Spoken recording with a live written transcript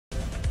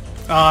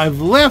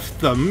I've left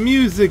the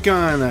music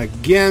on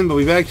again, but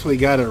we've actually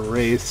got a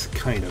race,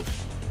 kind of.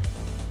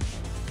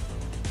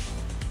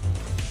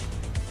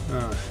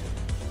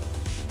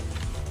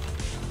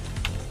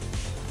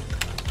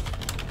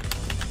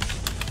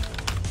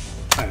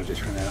 I have to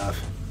turn that off.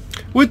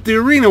 With the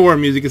Arena War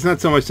music, it's not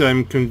so much that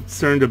I'm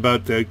concerned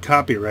about the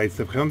copyright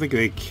stuff. I don't think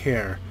they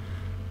care.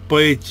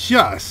 But it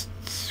just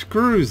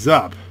screws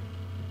up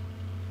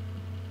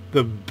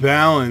the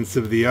balance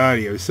of the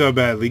audio so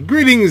badly.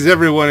 Greetings,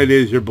 everyone. It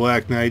is your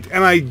Black Knight,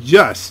 and I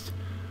just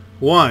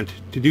want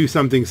to do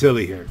something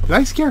silly here. Did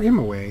I scare him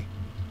away?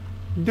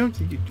 The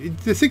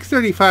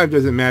 635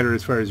 doesn't matter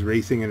as far as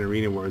racing and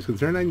Arena War is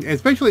concerned,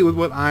 especially with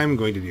what I'm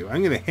going to do.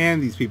 I'm going to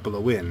hand these people a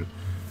win.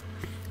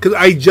 Because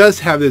I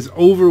just have this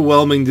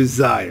overwhelming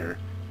desire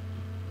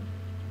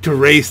to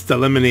race the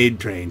lemonade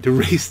train, to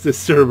race the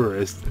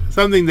Cerberus,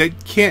 something that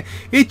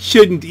it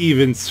shouldn't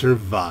even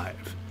survive.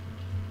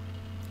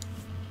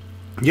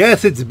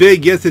 Yes, it's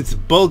big, yes, it's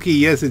bulky,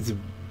 yes, it's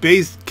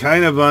based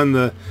kind of on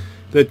the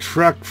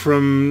truck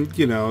from,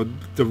 you know,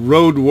 the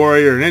Road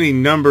Warrior and any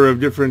number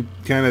of different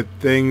kind of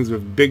things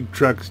with big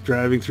trucks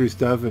driving through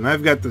stuff, and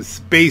I've got the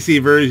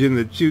spacey version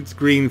that shoots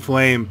green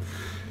flame.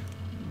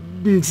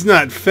 It's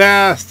not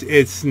fast,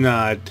 it's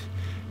not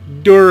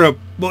durable,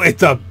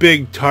 it's a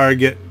big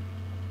target.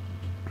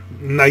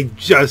 And I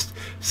just,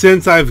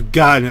 since I've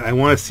gotten it, I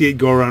want to see it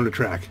go around the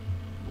track.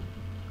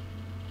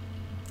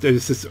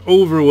 There's this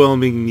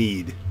overwhelming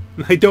need.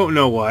 And I don't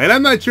know why. And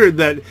I'm not sure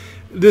that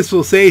this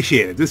will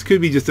satiate it. This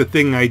could be just a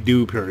thing I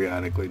do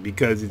periodically,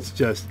 because it's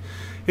just,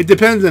 it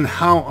depends on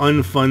how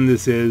unfun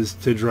this is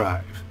to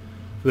drive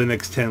for the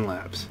next 10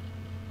 laps.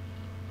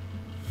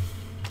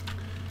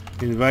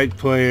 Invite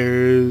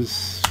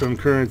players from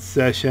current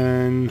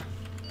session.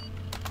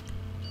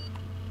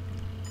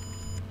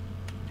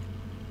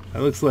 It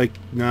looks like,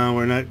 no,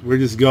 we're not. We're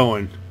just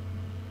going.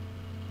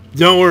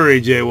 Don't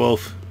worry, J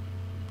Wolf.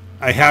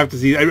 I have to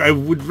see. I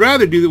would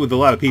rather do that with a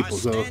lot of people.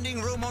 So.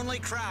 Standing room only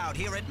crowd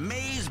here at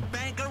Maze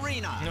Bank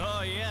Arena.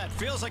 Oh yeah, it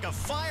feels like a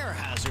fire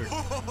hazard.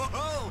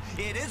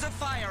 It is a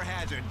fire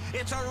hazard.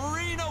 It's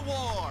Arena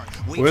War.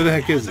 Where the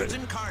heck is it?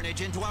 And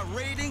carnage into a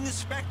rating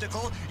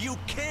spectacle you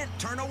can't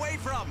turn away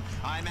from.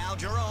 I'm Al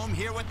Jerome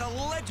here with the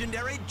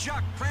legendary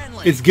Chuck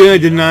Cranley. It's gonna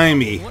deny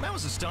me When I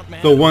was a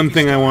stuntman, the one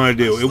thing I want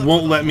to do. It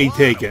won't let me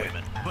take it.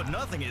 But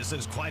nothing is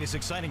as quite as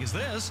exciting as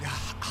this.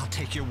 I'll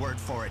take your word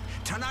for it.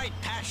 Tonight,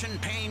 passion,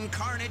 pain,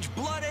 carnage,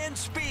 blood, and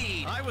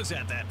speed. I was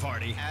at that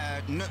party.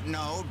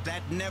 No,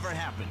 that never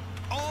happened.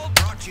 All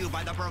brought to you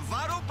by the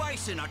Bravado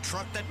Bison, a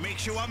truck that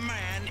makes you a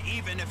man,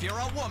 even if you're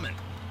a woman.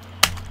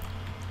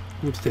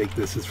 Let's take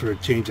this as for a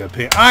change of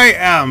pace. I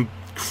am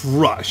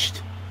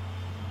crushed.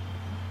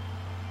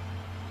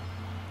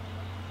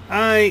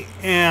 I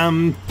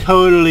am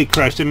totally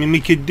crushed. I mean,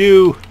 we could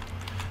do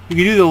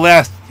the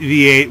last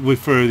V8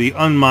 for the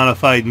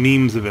unmodified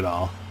memes of it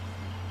all.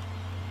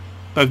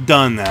 I've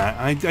done that.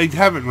 I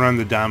haven't run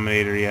the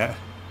Dominator yet.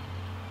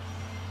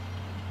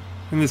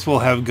 And this will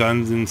have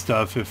guns and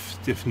stuff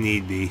if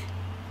need be.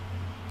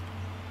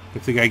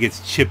 If the guy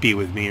gets chippy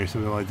with me or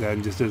something like that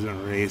and just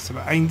doesn't race.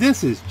 I mean,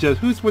 this is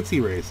just... What's he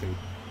racing?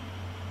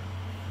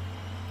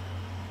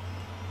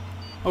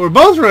 Oh, we're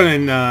both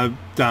running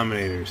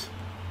Dominators.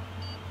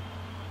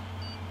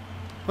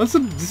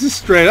 This is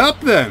straight up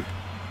then.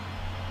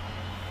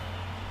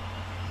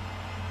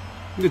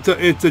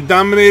 It's a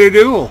Dominator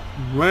duel.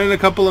 Running a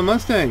couple of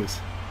Mustangs.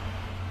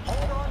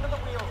 Hold on to the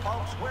wheel,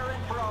 folks. We're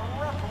in for a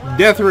rough ride.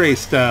 Death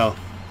race style.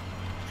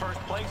 First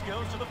place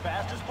goes to the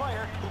fastest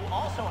player, who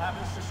also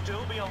happens to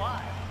still be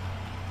alive.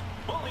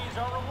 Bullies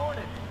are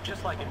rewarded,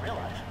 just like in real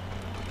life.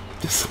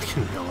 Just like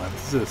in real life.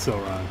 This is so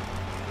wrong.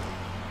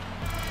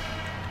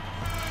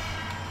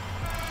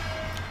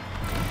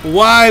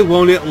 Why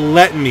won't it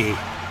let me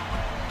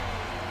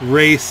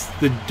race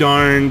the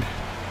darned...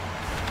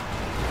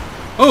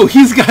 Oh,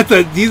 he's got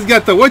the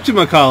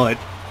whatchamacallit.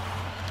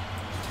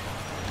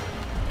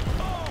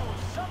 Oh,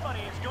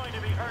 somebody is going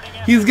to be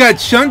hurting. He's got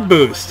shunt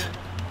boost.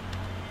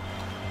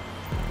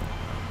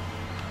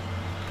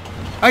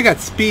 I got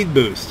speed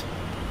boost.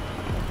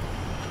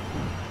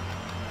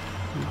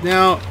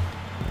 Now,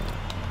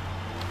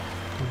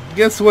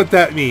 guess what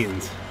that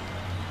means?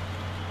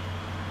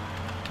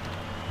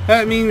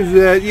 That means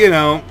that, you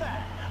know,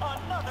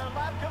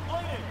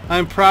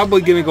 I'm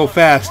probably going to go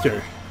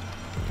faster.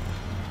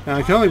 Now,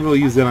 I can only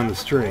really use that on the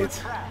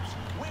straights.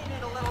 We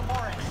need a little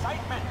more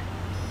excitement.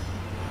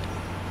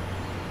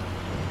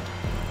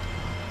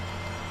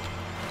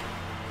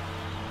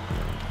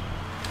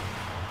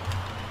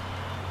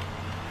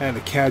 Had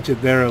to catch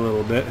it there a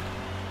little bit.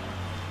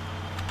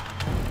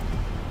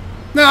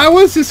 No, I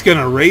was just going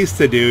to race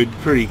the dude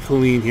pretty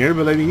clean here,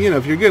 but I mean, you know,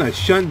 if you're going to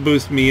shunt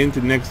boost me into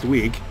next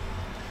week,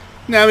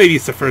 now maybe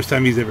it's the first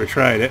time he's ever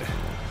tried it.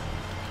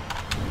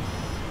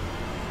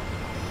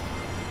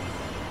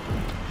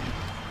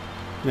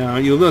 Now,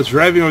 you'll notice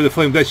driving over the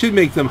flames, that should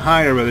make them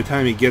higher by the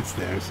time he gets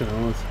there,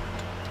 so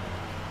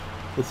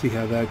let's see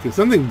how that goes.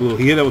 Something blew.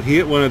 He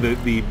hit one of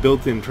the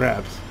built-in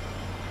traps.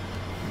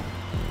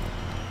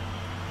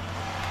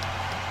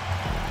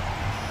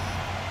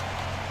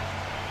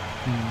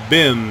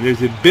 Bim.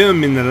 There's a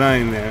bim in the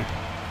line there.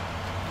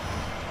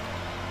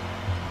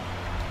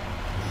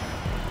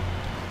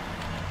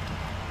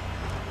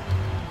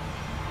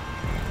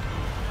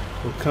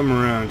 We'll come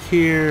around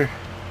here.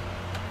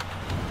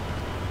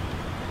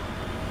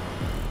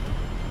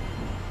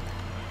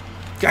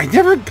 I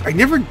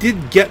never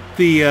did get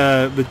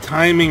the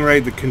timing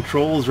right, the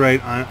controls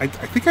right on. I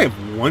think I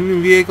have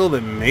one vehicle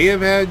that may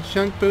have had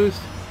shunt boost.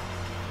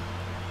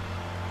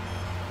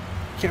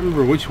 Can't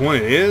remember which one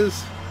it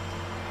is.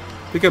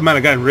 I think I might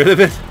have gotten rid of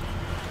it.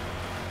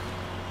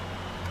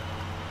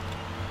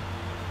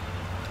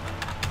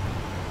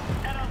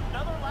 And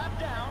another lap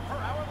down for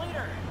our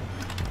leader.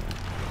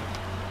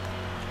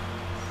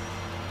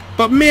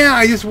 But man,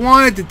 I just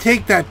wanted to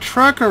take that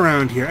truck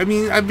around here. I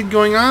mean, I've been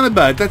going on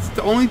about it. That's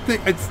the only thing.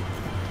 It's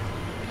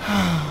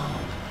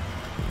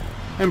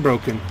I'm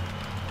broken.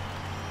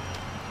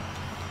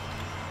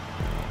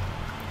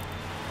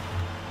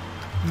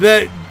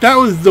 That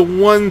was the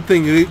one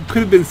thing. It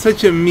could have been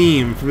such a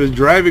meme for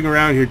driving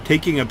around here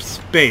taking up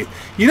space.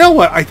 You know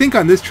what? I think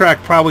on this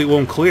track probably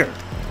won't clear.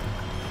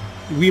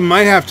 We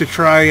might have to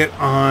try it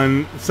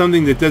on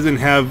something that doesn't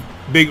have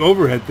big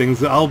overhead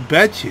things. I'll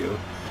bet you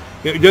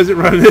it doesn't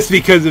run this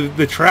because of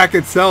the track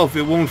itself.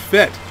 It won't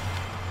fit.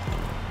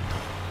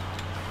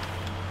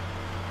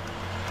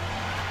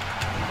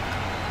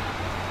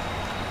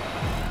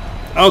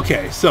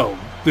 Okay, so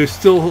there's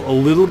still a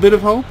little bit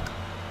of hope.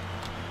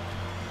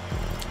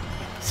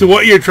 So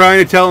what you're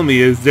trying to tell me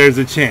is there's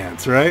a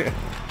chance, right?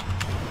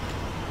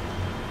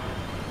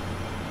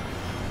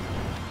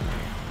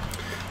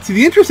 See,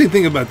 the interesting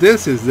thing about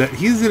this is that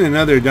he's in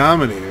another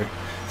Dominator,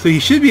 so he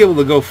should be able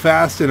to go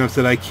fast enough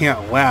that I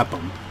can't lap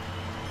him.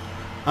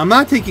 I'm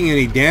not taking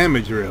any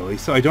damage, really,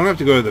 so I don't have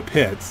to go to the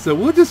pits. So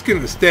we're just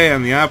going to stay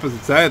on the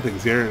opposite side of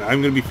things here, and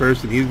I'm going to be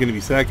first and he's going to be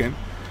second.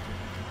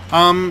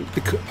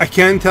 I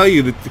can tell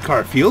you that the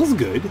car feels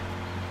good.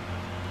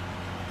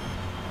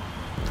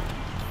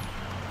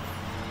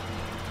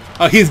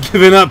 Oh, he's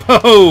giving up.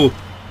 Oh!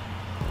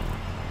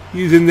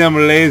 Using them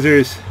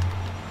lasers.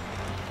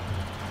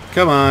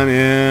 Come on,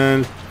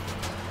 and...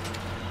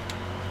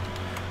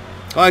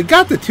 Oh, I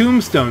got the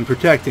tombstone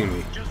protecting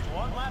me. Just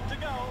one lap to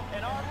go,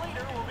 and our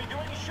leader will be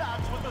doing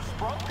shots with the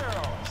Sprung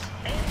Girls.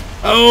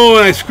 Oh,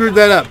 and I screwed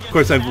that up. Of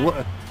course, I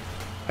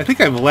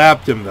think I've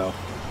lapped him, though.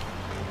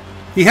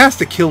 He has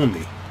to kill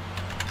me.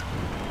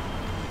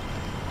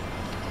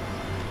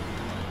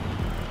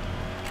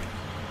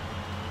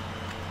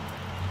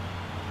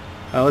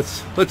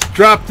 Let's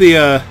drop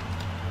the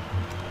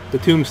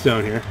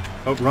tombstone here.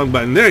 Oh, wrong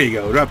button. There you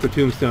go. Drop the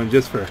tombstone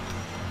just for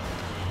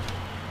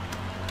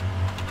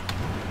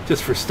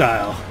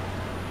style.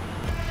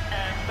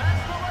 And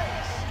that's the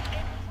race.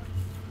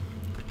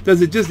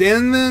 Does it just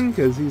end then?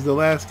 Because he's the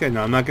last guy.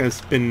 No, I'm not going to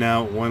spin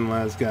out one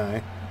last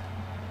guy.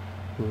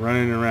 We're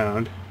running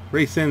around.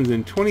 Race ends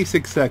in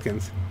 26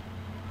 seconds.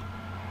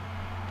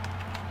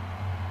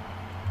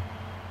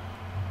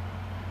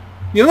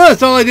 You'll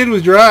notice all I did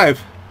was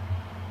drive.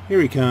 Here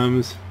he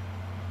comes.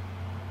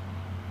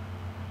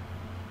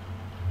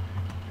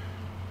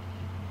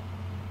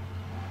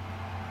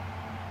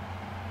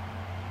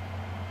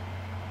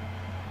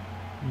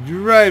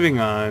 Driving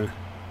on.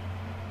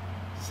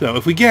 So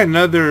if we get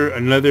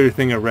another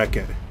thing of wreck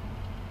it,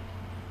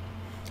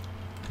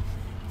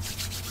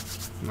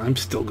 I'm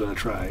still gonna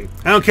try.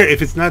 I don't care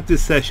if it's not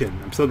this session.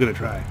 I'm still gonna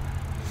try.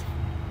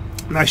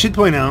 And I should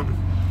point out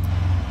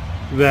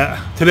that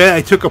today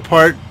I took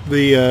apart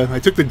the I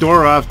took the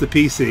door off the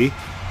PC.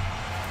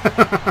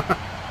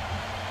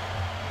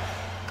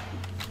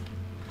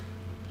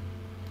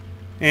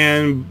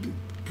 And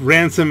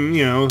ran some,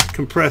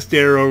 compressed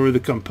air over the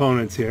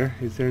components here.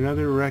 Is there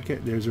another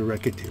Wreck-It? There's a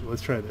Wreck-It too.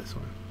 Let's try this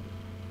one.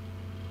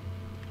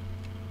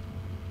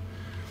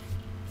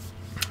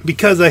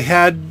 Because it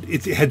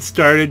had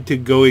started to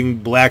going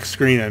black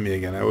screen on me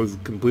again. I was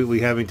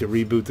completely having to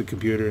reboot the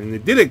computer, and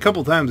it did it a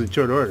couple times in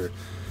short order,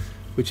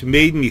 which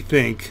made me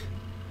think,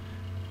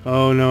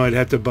 oh no, I'd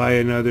have to buy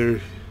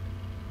another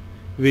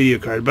video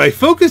card. But I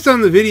focused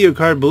on the video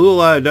card, blew a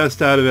lot of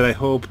dust out of it, I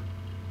hope.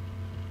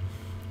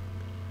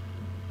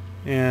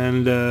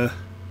 And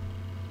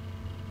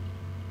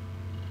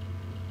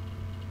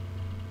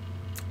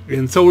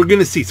so we're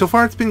gonna see. So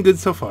far it's been good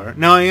so far.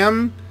 Now I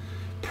am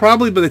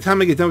probably, by the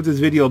time I get done with this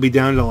video, I'll be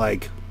down to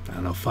like, I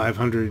don't know,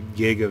 500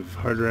 gig of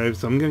hard drive.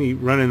 So I'm gonna be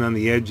running on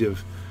the edge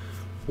of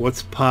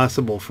what's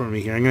possible for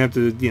me here. I'm gonna have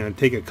to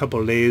take a couple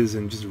of days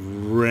and just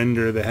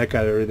render the heck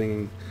out of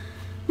everything.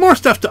 More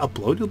stuff to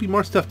upload. There'll be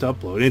more stuff to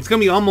upload. And it's gonna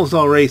be almost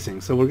all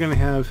racing. So we're gonna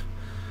have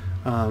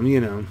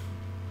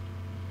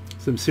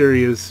some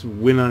serious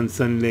win on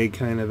Sunday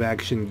kind of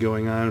action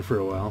going on for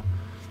a while.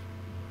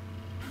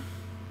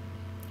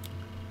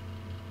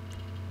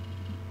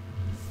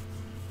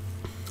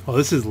 Well,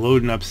 this is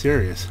loading up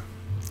serious.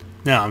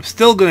 Now, I'm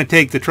still going to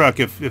take the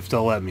truck if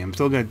they'll let me. I'm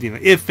still going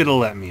to, if it'll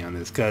let me on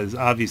this, because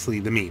obviously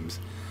the memes.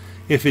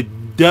 If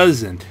it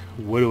doesn't,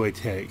 what do I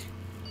take?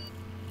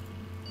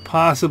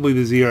 Possibly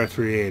the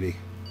ZR380.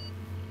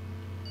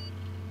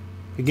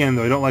 Again,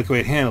 though, I don't like the way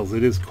it handles.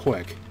 It is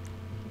quick.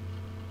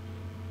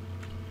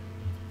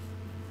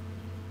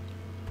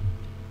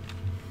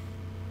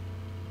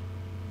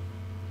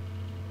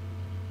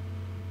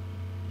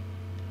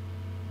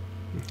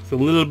 It's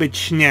a little bit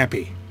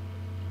snappy.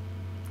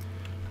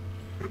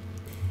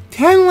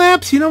 10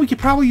 laps? You know, we could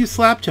probably use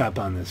slap chop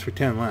on this for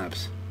 10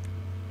 laps.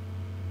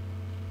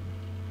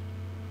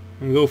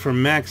 And go for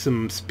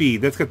maximum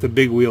speed. That's got the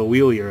big wheel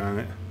wheelier on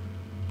it.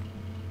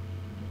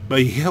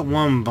 But you hit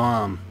one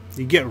bomb,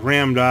 you get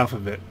rammed off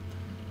of it.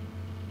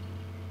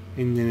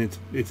 And then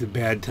it's a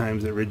bad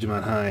times at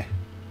Ridgemont High.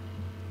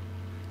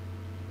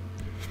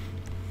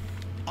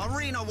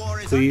 Arena War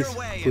is Please,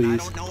 underway, please, and I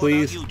don't know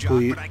please, about you, Jock,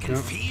 please, but I can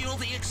no. feel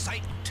the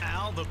excitement.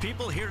 Al, the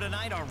people here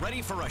tonight are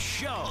ready for a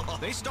show.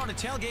 They started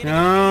tailgating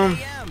No. at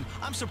 8 a.m.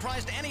 I'm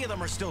surprised any of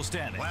them are still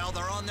standing. Well,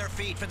 they're on their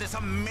feet for this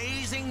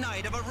amazing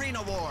night of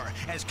Arena War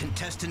as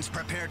contestants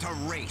prepare to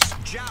race,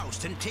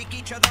 joust, and take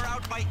each other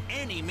out by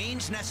any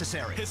means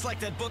necessary. It's like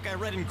that book I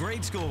read in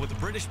grade school with the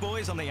British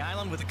boys on the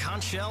island with a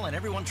conch shell and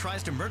everyone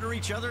tries to murder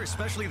each other,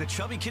 especially the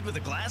chubby kid with the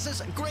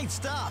glasses. Great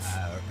stuff.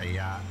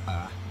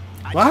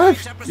 A lot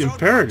of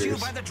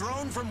imperatives.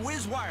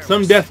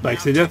 Some death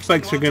bikes. The death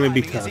bikes are going to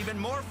be tough. Even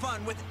more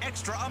fun with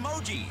extra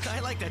emojis.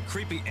 I like that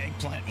creepy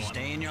eggplant one.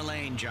 Stay in your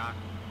lane, Jock.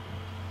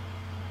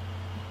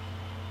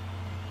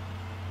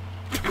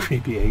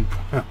 Creepy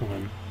eggplant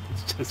one.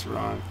 It's just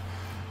wrong.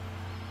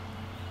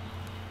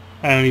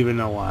 I don't even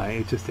know why.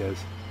 It just is.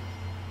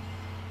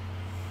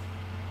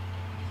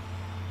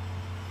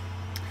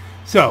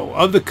 So,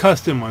 of the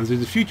custom ones,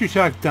 there's a Future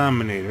Shock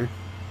Dominator.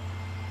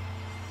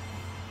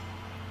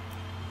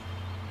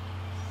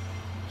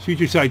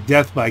 Future Shock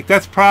Death Bike.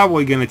 That's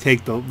probably going to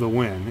take the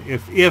win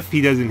if he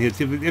doesn't hit.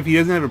 If he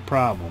doesn't have a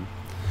problem.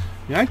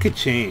 Yeah, I could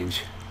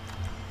change.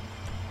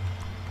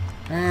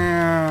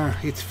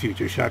 It's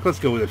Future Shock. Let's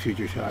go with a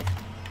Future Shock.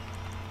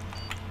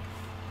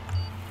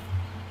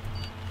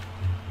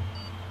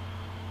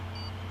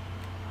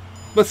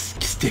 Let's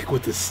stick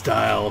with the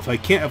style.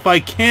 If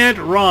I can't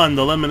run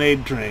the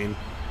Lemonade Train,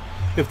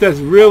 if that's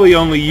really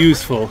only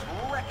useful.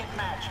 Wreck-it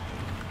match.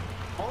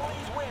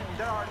 Bullies win.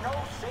 There are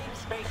no safe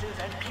spaces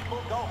and people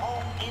go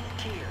home in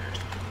tears.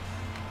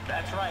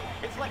 That's right.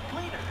 It's like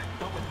Bleeder,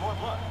 but with more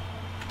blood.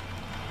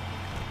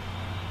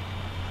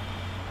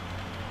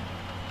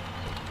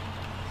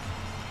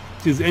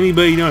 Does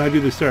anybody know how to do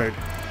the start? See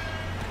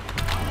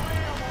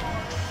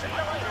you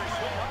later,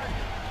 sweetheart.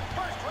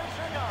 First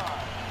racer gone.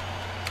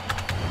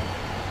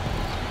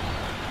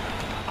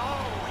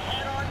 Oh,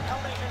 head-on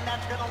collision.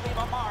 That's gonna leave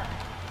a mark.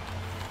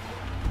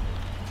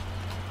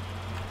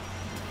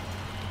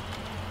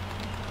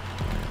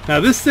 Now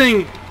this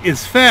thing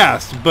is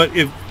fast, but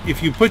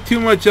if you put too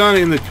much on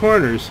it in the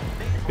corners,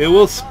 it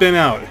will spin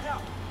out.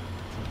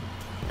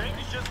 Things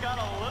just got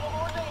a little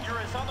more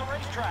dangerous on the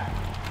racetrack.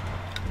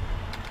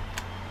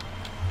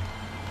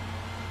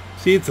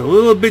 See, it's a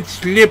little bit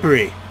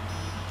slippery.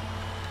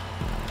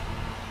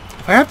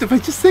 If I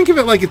just think of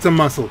it like it's a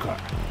muscle car.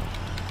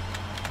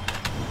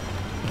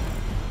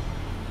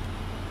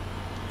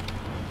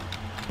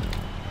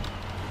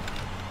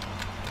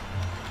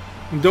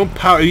 And don't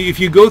power. If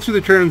you go through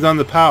the turns on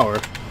the power,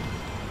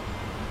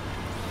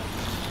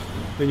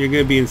 then you're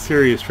going to be in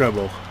serious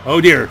trouble. Oh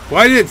dear!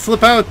 Why did it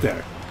slip out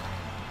there?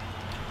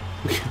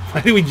 Why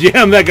did we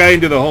jam that guy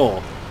into the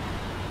hole?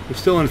 We're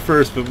still in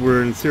first, but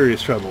we're in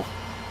serious trouble.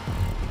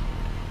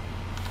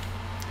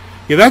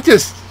 Yeah, that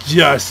just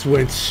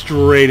went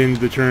straight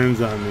into the turns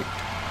on me. And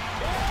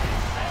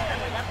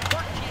they got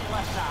 13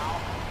 left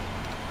now.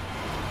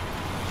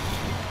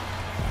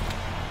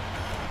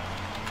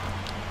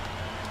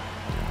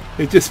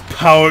 It just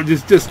powered,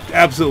 just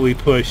absolutely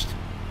pushed.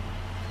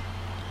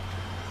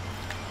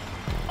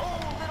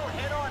 Oh, little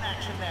head-on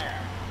action there.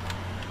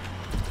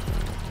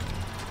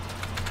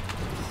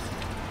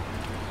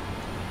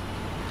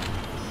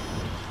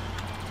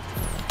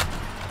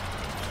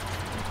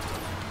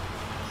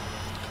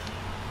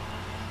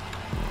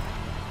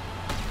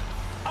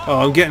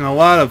 Oh, I'm getting a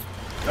lot of...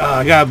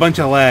 I got a bunch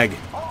of lag.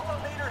 Oh,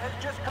 the leader has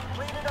just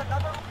completed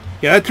another.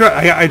 Yeah, that's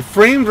right. I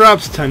frame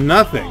drops to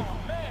nothing. Oh,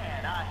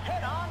 man, a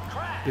head-on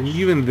crash. And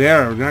even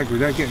there, we're not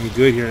getting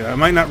good here. I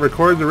might not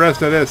record the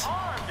rest of this.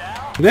 Arm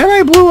down. Then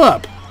I blew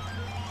up.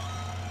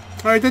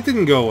 Alright, that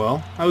didn't go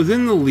well. I was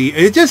in the lead.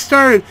 It just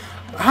started...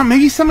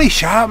 maybe somebody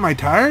shot out my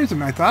tires? I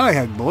mean, I thought I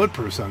had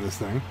bulletproofs on this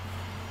thing.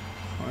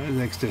 Well, there's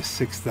extra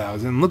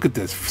 6,000. Look at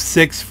this.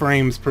 6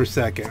 frames per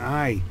second.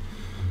 I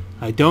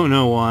don't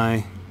know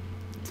why.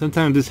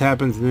 Sometimes this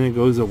happens and then it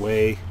goes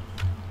away.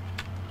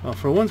 Well,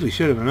 for once we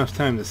should have enough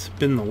time to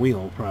spin the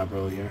wheel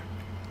properly here.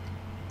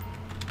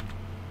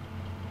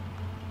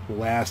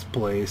 Last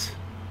place.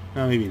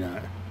 No, maybe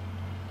not.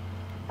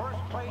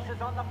 First place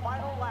is on the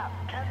final lap.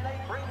 Can they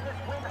bring this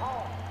win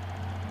home?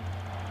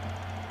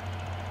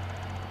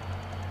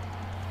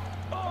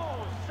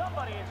 Oh,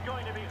 somebody is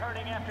going to be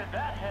hurting after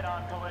that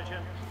head-on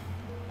collision.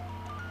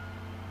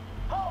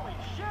 Holy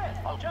shit!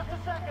 Oh, just a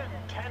second.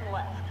 10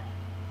 left.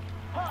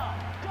 Huh,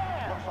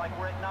 damn! Looks like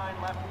we're at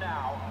 9 left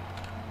now.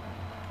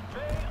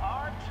 They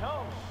are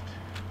toast.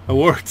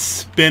 Award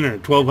spinner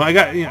 12. I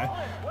got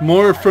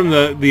more from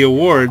the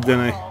award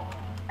than I.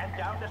 And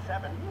down to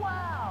 7.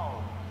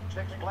 Wow!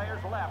 6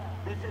 players left.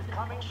 This is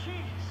coming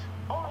cheese.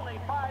 Only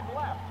 5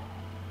 left.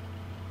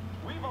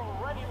 We've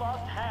already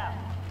lost half.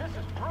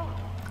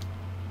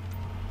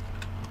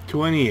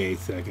 28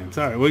 seconds.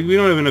 Alright, we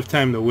don't have enough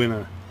time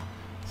to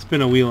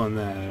spin a wheel on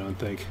that, I don't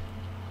think.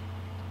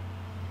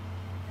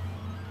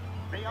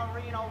 The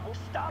arena will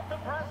stop the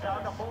press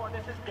on the board.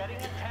 This is getting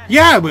intense.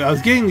 Yeah, but I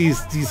was getting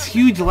these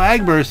huge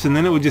lag bursts, and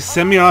then it would just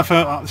send me off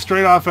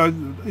straight off out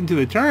into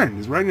the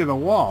turns, right into the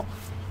wall.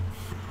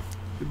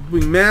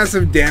 Doing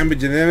massive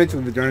damage, and then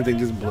eventually the darn thing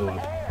just blew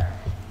up.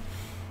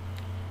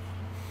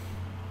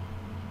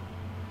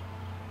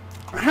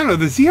 I don't know,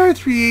 the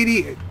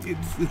ZR380,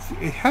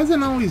 it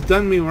hasn't always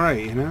done me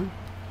right, you know?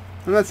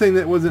 I'm not saying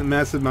that wasn't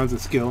massive amounts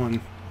of skill, and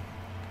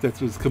that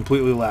was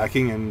completely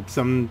lacking, and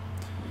some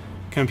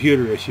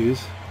computer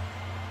issues.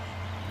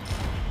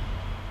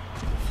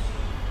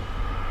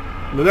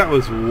 But that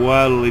was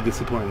wildly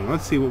disappointing.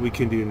 Let's see what we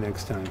can do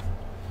next time.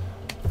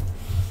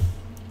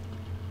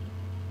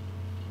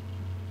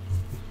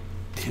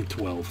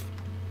 12.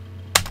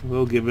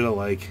 We'll give it a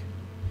like.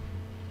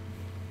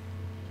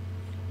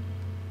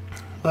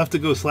 We'll have to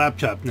go slap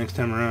chop next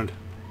time around.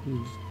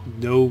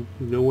 No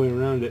way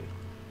around it.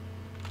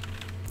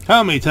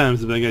 How many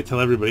times have I got to tell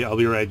everybody I'll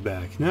be right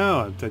back?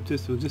 No, it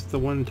was just the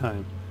one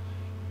time.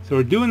 So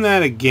we're doing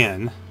that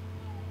again.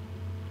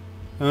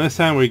 And this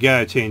time we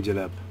gotta change it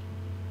up.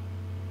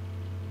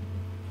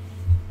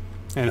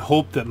 And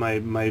hope that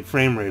my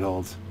frame rate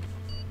holds.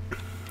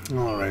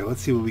 Alright,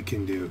 let's see what we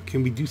can do.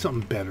 Can we do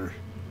something better?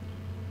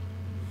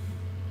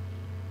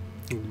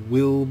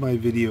 Will my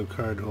video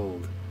card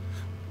hold?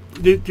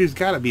 There's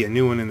got to be a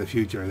new one in the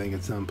future, I think,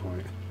 at some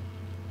point.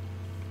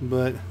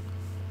 But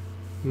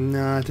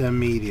not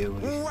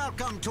immediately.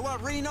 Welcome to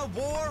Arena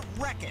War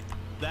Wreck-It.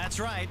 That's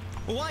right.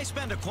 Why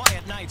spend a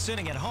quiet night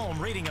sitting at home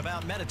reading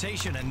about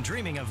meditation and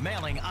dreaming of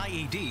mailing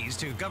IEDs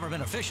to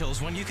government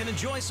officials when you can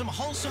enjoy some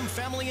wholesome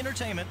family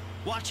entertainment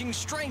watching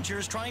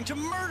strangers trying to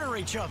murder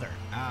each other?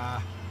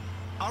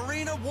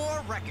 Arena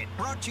War Wreck-It,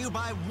 brought to you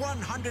by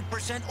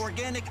 100%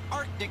 organic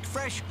Arctic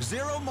Fresh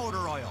Zero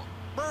Motor Oil.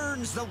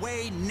 Burns the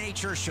way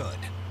nature should.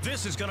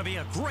 This is going to be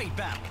a great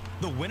battle.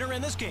 The winner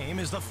in this game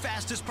is the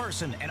fastest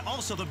person and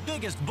also the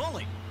biggest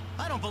bully.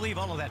 I don't believe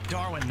all of that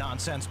Darwin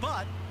nonsense,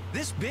 but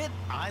this bit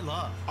I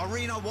love.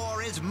 Arena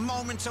War is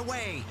moments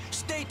away.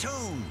 Stay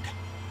tuned.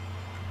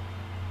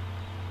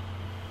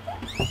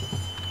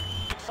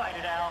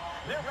 Excited, Al.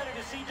 They're ready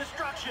to see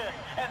destruction,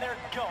 and they're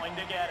going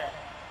to get it.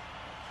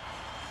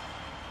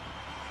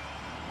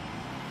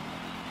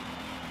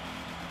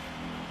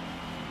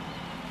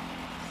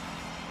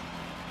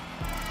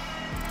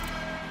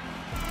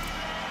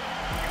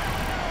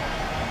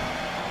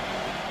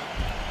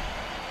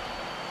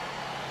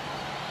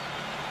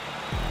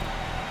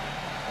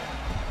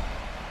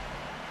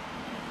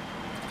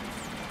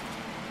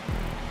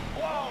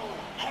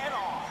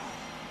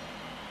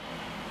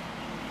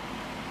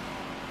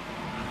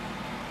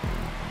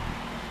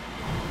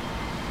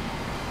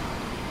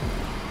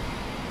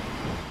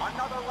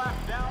 Another lap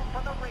down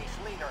for the race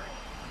leader.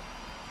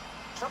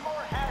 Some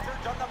more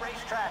hazards on the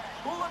racetrack.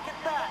 Look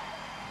at that.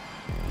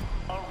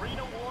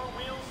 Arena War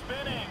wheel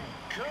spinning.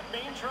 Could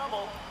mean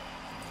trouble.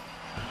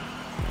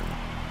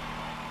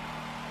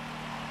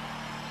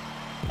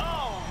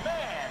 Oh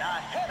man, a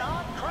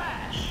head-on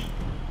crash.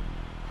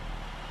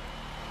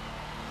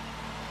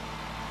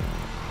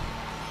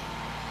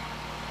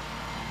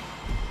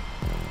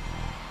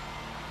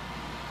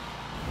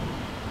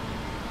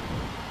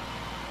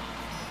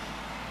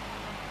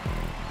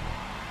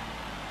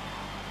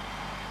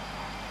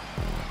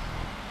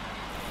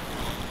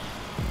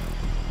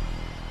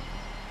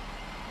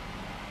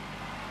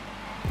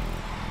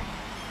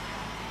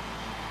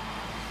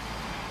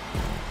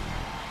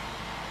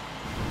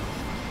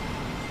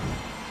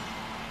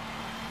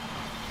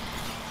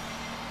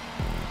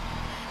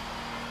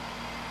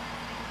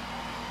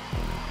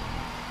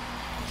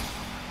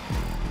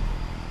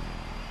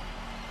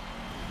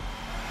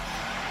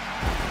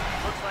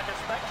 Looks like a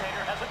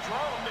spectator has a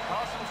drone to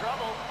cause some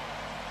trouble.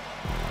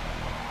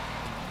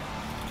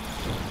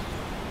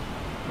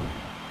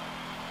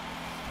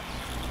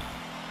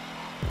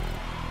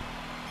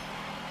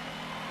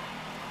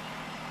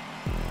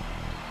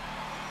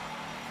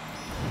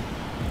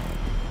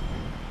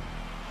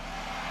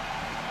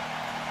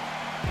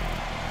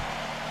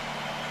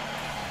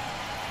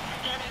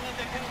 Getting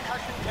into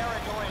concussion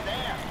territory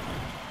there.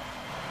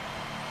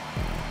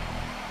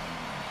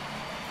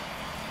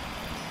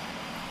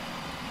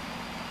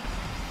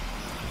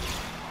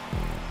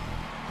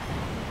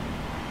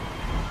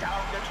 Down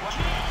to 20.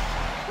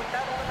 With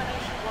that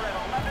elimination, we're at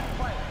 11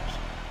 players.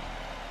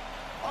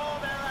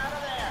 Oh, they're out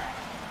of there.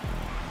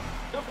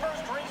 The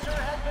first racer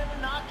has been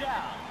knocked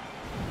out.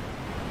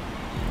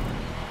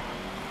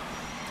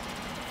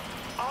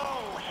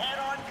 Oh,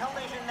 head-on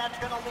collision. That's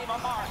going to leave a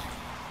mark.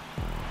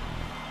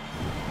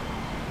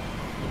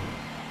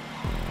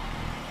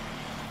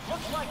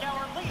 Looks like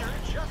our leader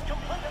just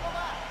completed a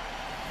lap.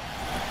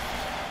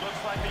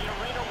 Looks like the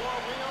Arena War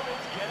wheel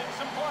is getting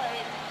some play.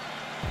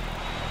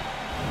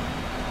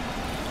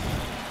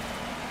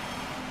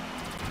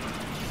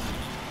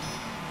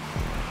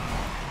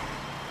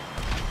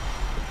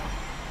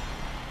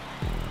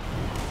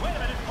 Wait a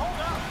minute, hold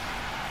up.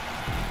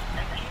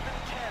 An even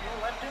 10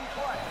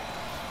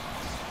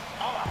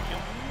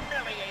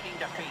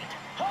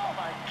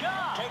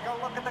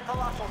 a look at the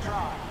Colossal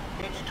Tribe.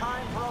 It's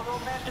time for a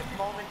romantic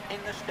moment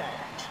in the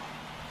stands.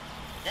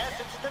 Yes,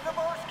 it's the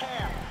divorce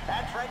camp.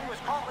 That's right, he was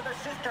caught with her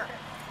sister.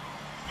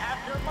 Have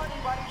your money,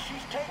 buddy.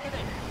 She's taking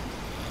it.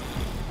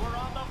 We're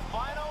on the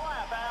final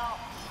lap, Al.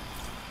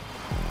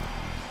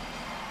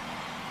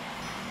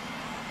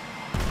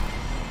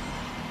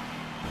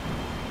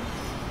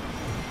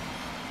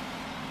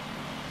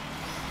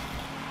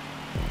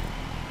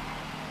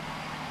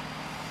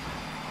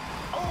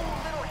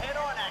 Oh, little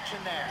head-on action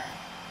there.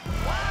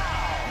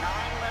 Wow!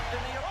 9 left in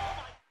the... Oh,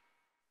 my...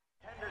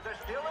 Tenders are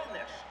still in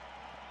this.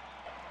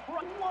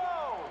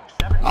 Whoa!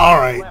 7 All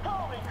right. left.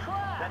 Holy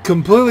crap!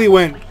 Completely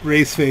went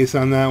race face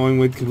on that one,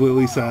 went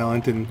completely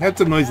silent, and had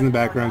some noise in the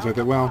background, so I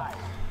thought, well,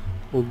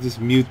 we'll just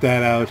mute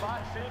that out.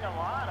 I'm seeing a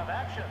lot of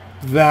action.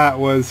 That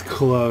was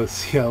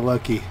close. Yeah,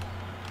 lucky.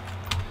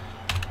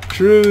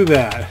 True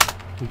that.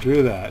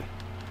 True that.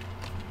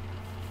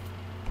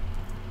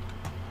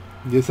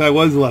 Yes, I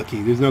was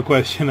lucky. There's no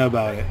question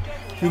about it.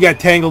 He got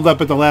tangled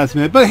up at the last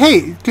minute, but hey,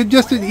 it could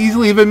just as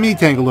easily have been me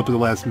tangled up at the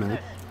last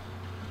minute.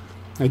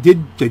 I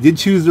did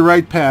choose the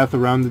right path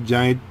around the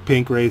giant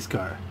pink race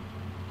car.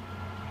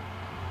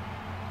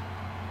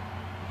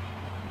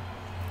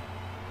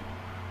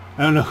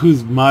 I don't know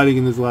who's modding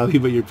in this lobby,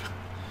 but you're...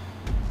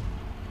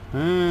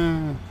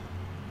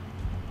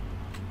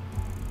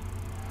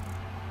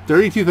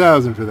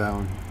 32,000 for that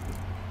one.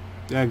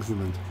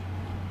 Excellent.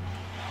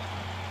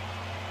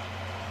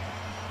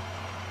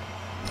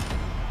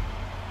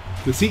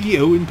 The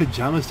CEO in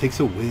pajamas takes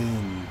a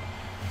win.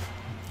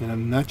 And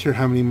I'm not sure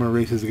how many more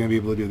races are going to be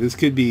able to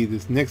do.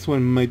 This next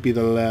one might be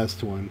the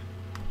last one.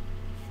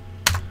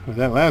 Or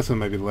that last one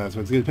might be the last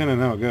one. It's going to depend on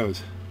how it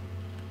goes.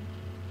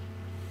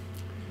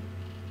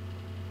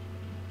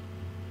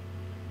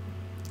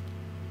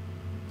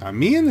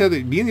 Me and the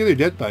other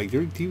debt bike,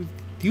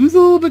 he was a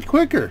little bit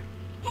quicker.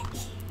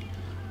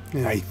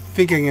 And I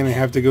think I'm going to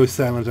have to go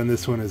silent on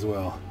this one as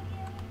well.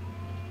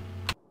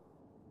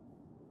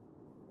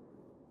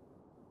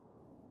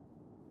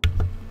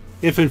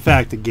 If in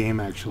fact the game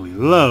actually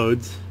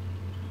loads.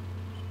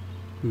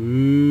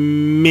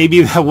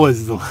 Maybe that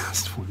was the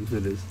last one for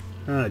this.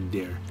 Oh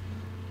dear.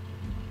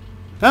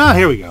 Ah,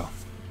 here we go.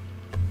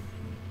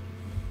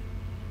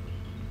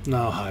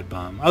 No hot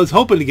bomb. I was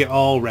hoping to get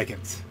all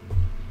Wreck-Its.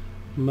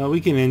 But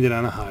we can end it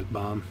on a hot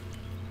bomb.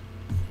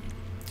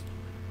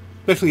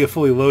 Especially a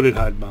fully loaded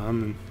hot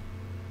bomb.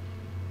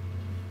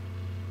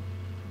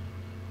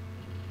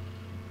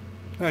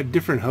 And a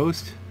different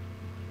host.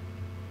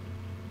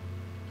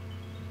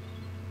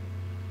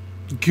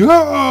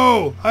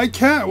 Go! I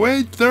can't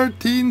wait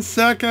 13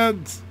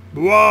 seconds!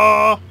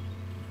 Whoa!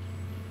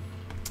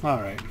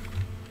 Alright.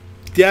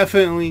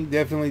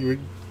 Definitely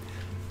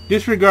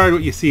disregard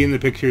what you see in the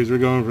pictures. We're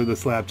going for the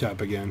slap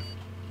chop again.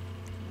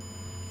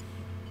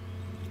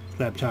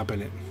 Slap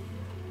chopping it.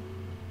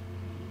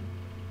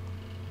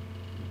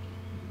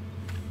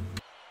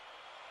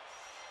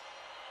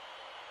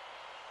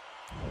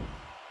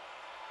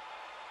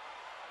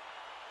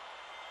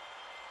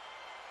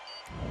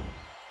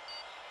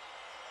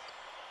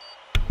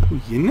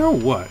 Ooh, you know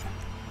what?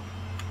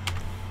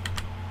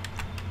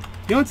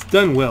 You know it's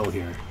done well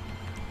here.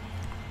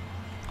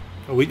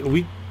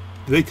 Do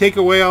they take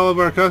away all of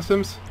our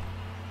customs?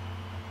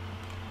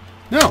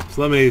 No,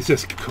 lemonade is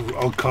just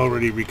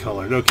already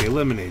recolored. Okay,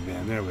 lemonade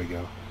van. There we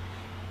go.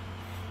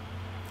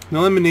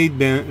 The lemonade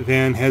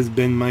van has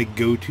been my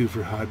go-to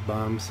for hot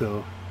bombs.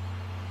 So,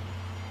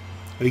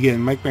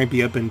 again, mic might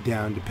be up and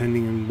down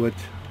depending on what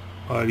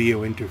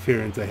audio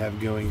interference I have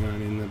going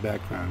on in the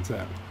background.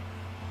 So.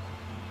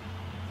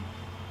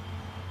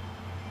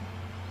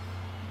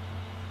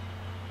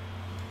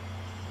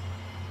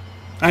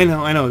 I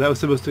know, that was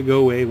supposed to go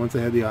away once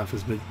I had the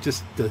office, but it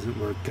just doesn't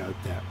work out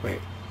that way.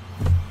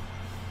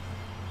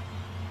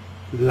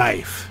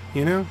 Life,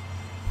 you know?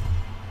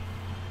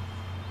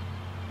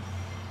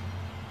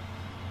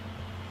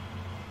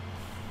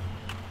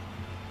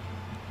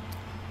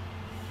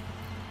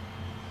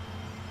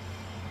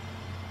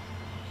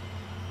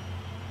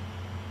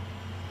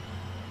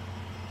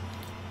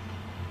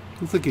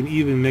 It's like an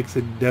even mix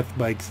of death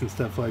bikes and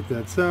stuff like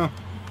that, so...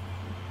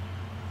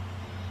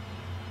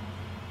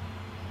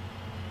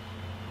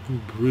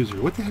 Bruiser.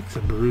 What the heck's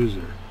a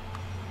bruiser?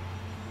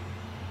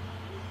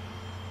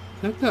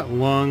 Is that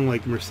long,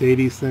 like,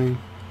 Mercedes thing?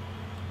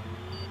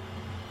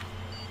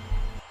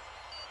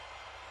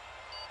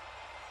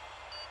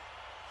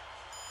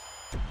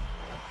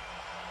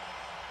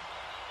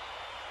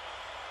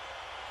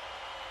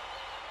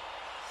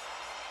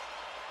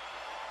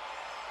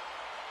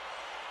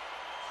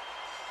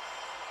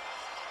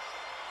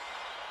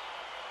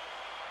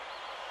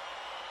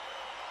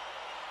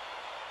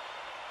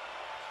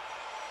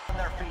 On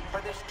their feet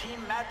for this team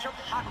matchup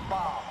hot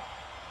bomb.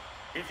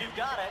 If you've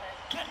got it,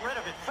 get rid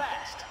of it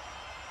fast.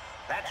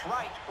 That's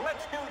right.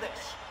 Let's do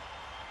this.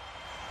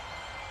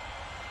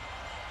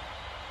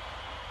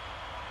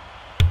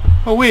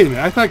 Oh, wait a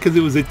minute. I thought because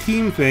it was a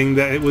team thing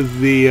that it was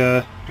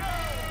the,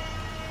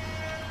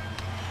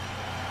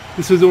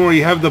 This was the one where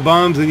you have the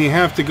bombs and you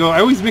have to go... I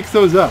always mix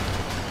those up.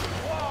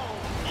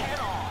 Whoa!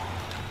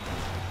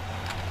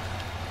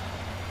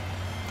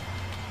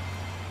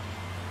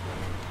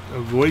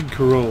 Void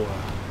Corolla.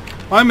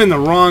 I'm in the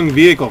wrong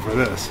vehicle for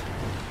this.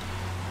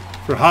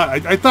 For hot,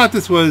 I thought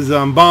this was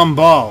bomb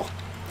ball.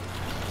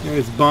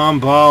 It's bomb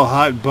ball,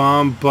 hot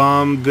bomb,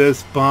 bomb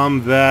this,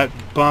 bomb that,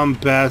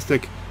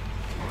 bombastic.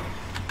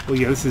 Well,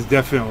 yeah, this is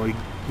definitely.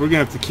 We're gonna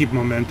have to keep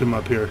momentum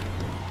up here.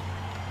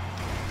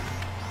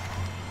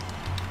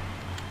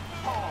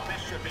 Oh,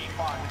 this should be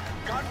fun.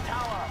 Gun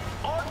tower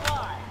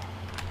online.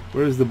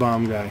 Where's the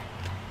bomb guy?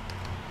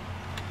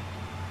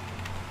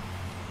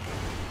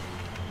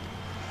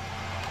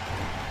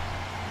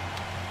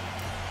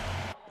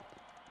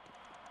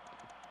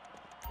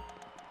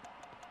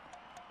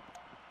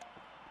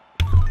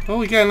 Oh,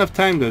 we got enough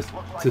time to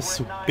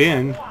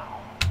spin.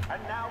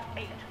 And now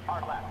 8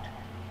 are left.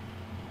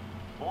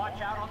 Watch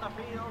out on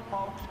the field,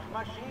 folks.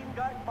 Machine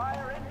gun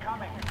fire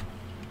incoming.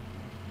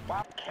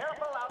 Well,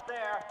 careful out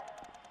there.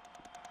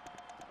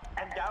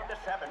 And down to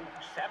 7.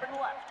 7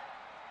 left.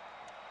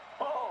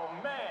 Oh,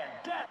 man.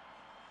 Death.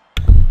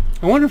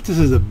 I wonder if this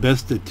is a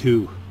best of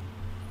 2.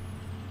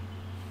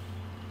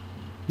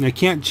 And I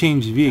can't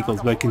change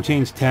vehicles, but I can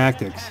change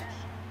tactics.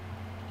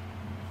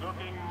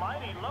 Looking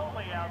mighty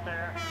lonely out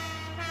there.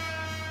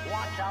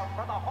 Watch out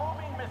for the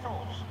homing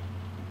missiles.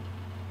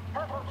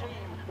 Purple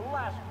team,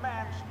 last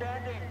man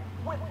standing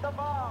with the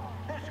bomb.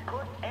 This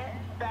could end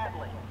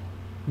badly.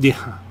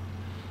 Yeah,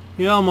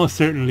 it almost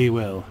certainly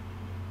will.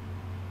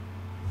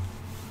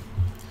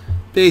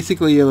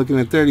 Basically, you're looking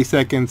at 30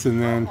 seconds,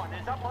 and then Someone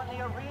is up on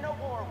the arena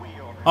war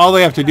wheel. all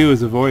they have to do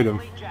is avoid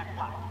them,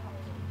 Jackpot.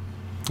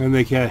 and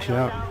they cash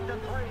out. Down to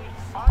 3.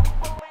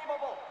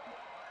 Unbelievable.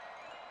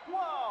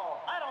 Whoa,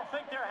 I don't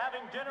think they're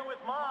having dinner with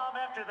Mom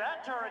after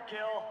that turret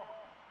kill.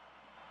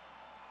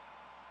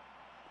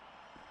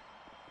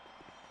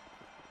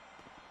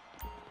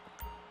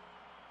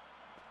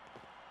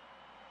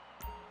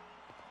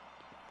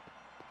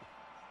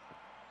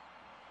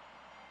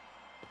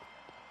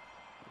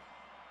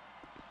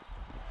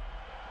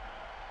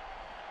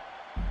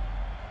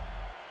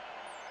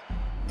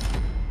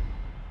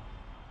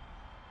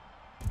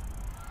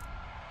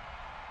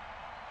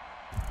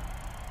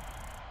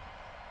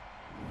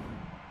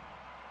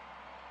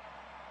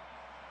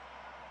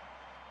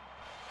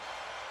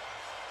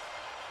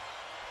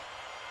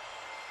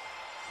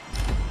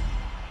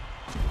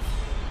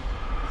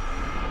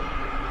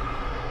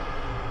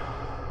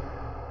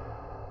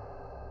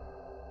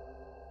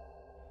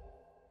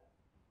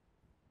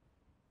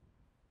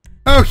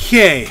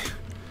 Okay,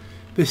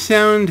 the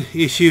sound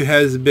issue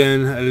has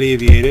been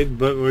alleviated,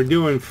 but we're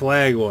doing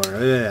flag war.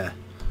 Ugh.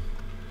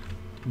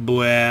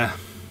 Blah.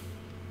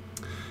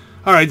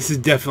 Alright, this is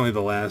definitely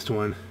the last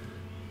one.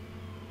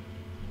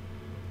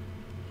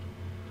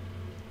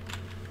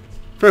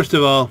 First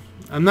of all,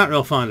 I'm not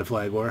real fond of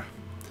flag war.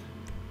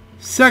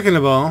 Second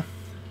of all,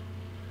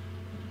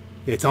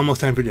 it's almost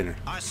time for dinner.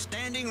 A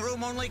standing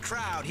room only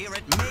crowd here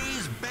at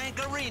Maze Bank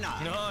Arena.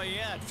 Oh,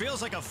 yeah, it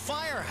feels like a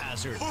fire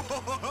hazard.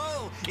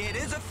 It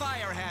is a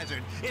fire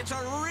hazard. It's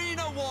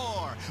arena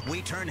war.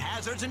 We turn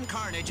hazards and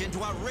carnage into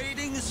a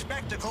rating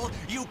spectacle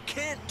you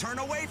can't turn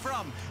away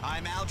from.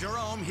 I'm Al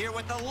Jerome here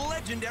with the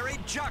legendary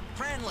Chuck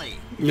Cranley.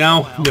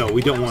 No, Well, no,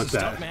 we don't when I want was a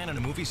that. stuntman and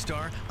a movie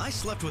star, I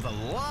slept with a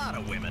lot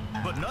of women,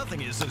 but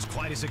nothing is as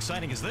quite as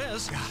exciting as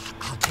this.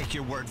 I'll take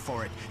your word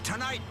for it.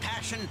 Tonight,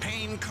 passion,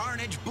 pain,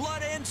 carnage,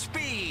 blood, and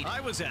speed. I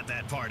was at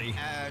that party.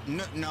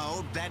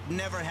 No, that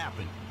never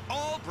happened.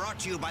 All brought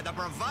to you by the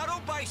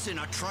Bravado Bison,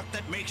 a truck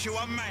that makes you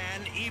a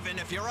man even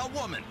if you're a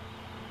woman.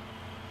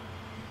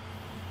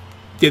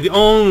 Yeah, the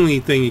only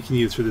thing you can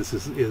use for this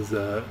is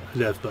a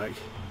death bike.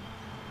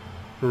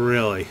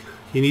 Really.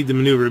 You need the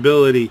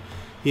maneuverability.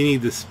 You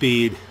need the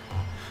speed.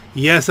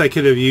 Yes, I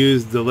could have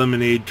used the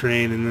lemonade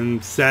train and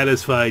then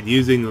satisfied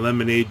using the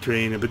lemonade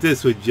train, but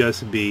this would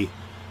just be...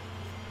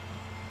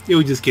 It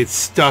would just get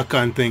stuck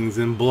on things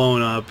and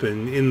blown up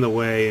and in the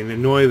way and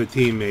annoy the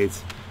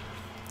teammates.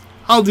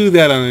 I'll do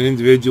that on an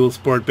individual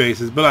sport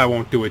basis, but I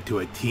won't do it to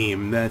a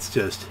team. That's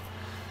just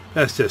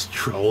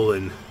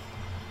trolling.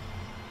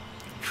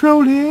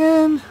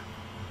 Trolling!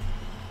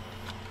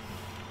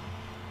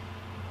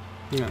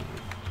 Yeah.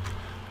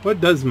 What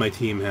does my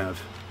team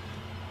have?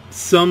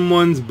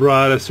 Someone's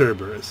brought a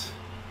Cerberus.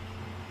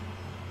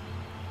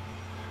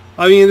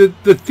 I mean,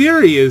 the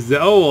theory is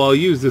that, oh, I'll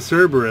use the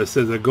Cerberus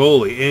as a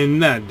goalie,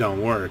 and that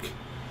don't work.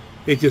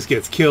 It just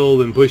gets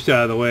killed and pushed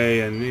out of the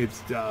way, and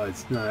it's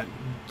not.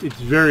 It's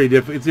very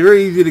difficult. It's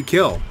very easy to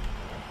kill.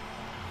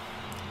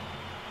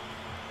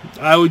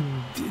 I would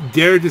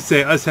dare to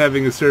say us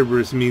having a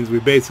Cerberus means we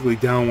basically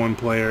down one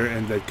player,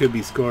 and that could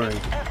be scoring.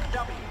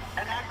 FW,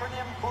 an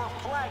acronym for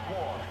flag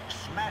war.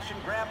 Smash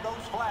and grab those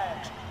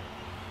flags.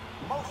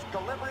 Most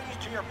deliveries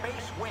to your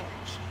base wins.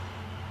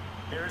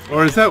 Here's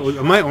Or is that...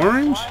 Am I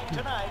orange? flying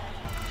tonight.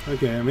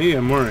 Okay, maybe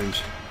I'm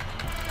orange.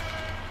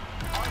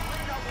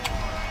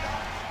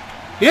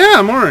 Yeah,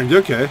 I'm orange.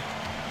 Okay.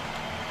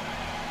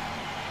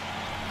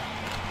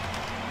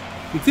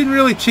 It didn't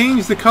really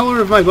change the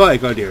color of my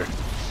bike. Oh dear.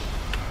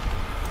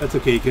 That's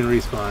okay. You can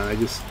respawn. I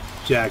just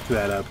jacked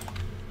that up.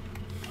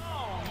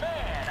 Oh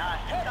man, a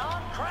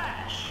head-on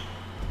crash.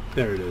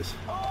 There it is.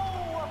 Oh,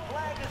 a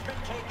flag has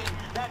been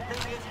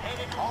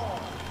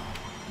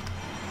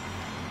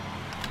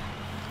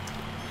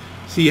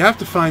So you have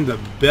to find the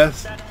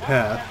best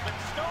path.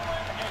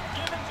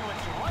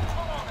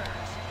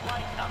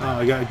 Oh,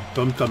 I got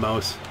bumped the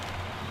mouse.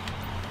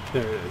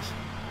 There it is.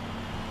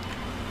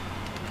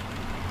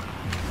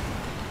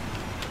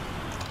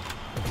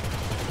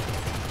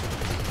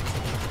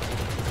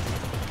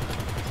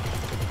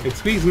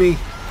 Excuse me.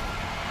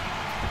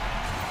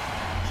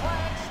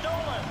 Flag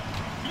stolen.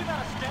 You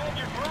gotta stand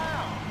your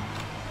ground.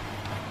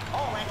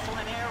 Oh,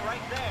 excellent air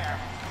right there.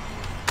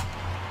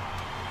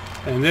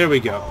 And there we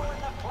go. Oh,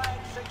 and the flag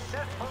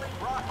successfully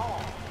brought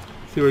home.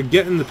 See, we're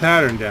getting the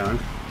pattern down.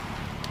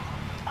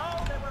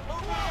 Oh, they were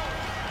moving.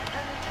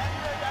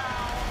 Contender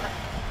down.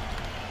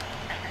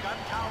 And gun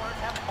towers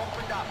have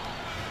opened up.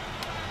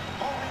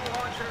 Homing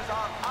launchers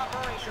are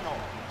operational.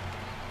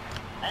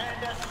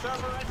 And the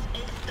Cerberus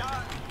is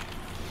done.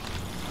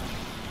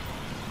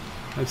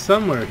 It's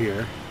somewhere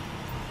here.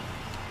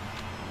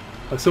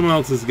 Oh, someone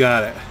else has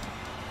got it.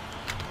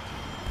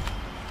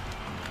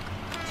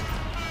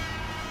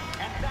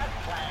 And that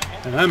flag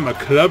has And I'm a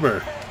clubber.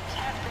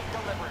 fantastic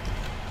delivery.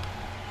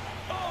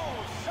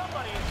 Oh,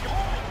 somebody is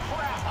holy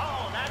crap.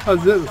 Oh, that's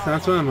Oh,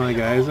 that's one of my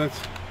guys. That's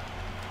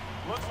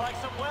looks like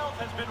some wealth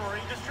has been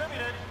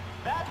redistributed.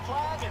 That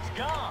flag is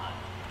gone.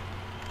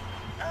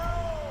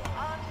 Oh,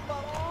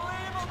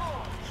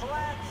 unbelievable.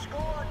 Flag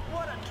scored.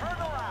 What a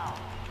turnaround.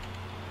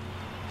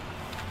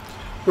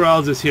 we're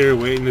all just here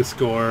waiting to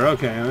score.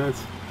 Okay,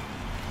 that's.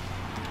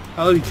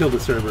 I'll let you kill the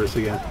Cerberus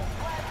again.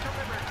 Flag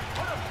delivered.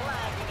 Put a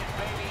flag in it,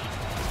 baby.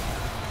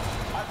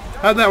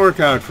 How'd that work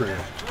out for you?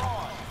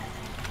 Drawn.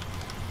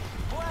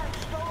 Flag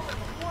stolen.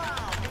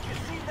 Wow, did you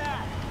see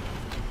that?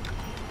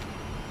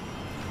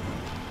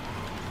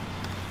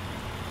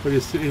 We're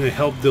just going to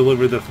help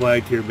deliver the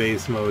flag to your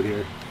base mode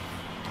here.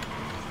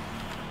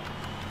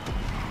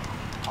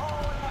 Oh,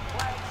 and the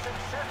flag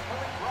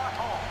successfully brought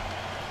home.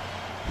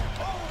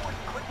 Oh, it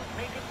couldn't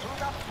make it through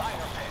the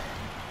fire pit.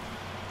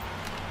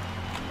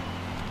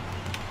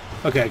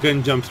 Okay, I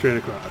couldn't jump straight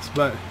across,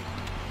 but.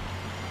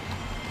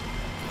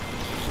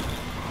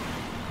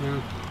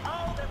 Yeah.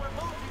 Oh, they were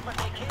moving, but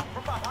they came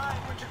from behind,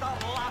 which is a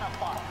lot of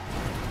fun.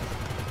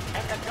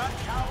 And the gun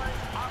tower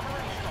is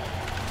operational.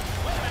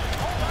 Wait a minute,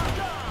 hold on,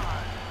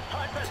 gun!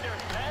 I bet their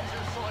pads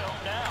are soiled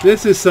now.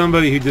 This is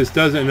somebody who just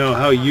doesn't know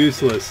how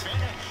useless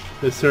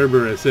Finish. the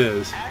Cerberus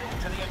is. Adding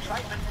to the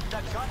excitement,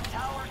 the gun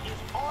tower is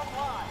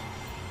online.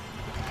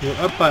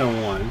 We're up by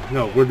one.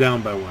 No, we're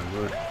down by one.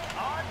 We're. They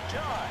are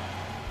done.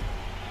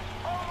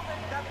 Oh,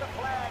 they got the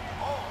flag.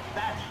 Oh,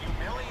 that's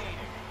humiliating.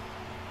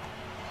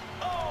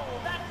 Oh,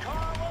 that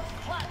car was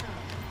flattened.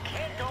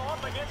 Can't go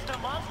up against a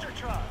monster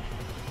truck.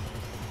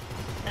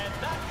 And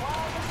that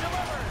flag is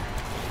delivered.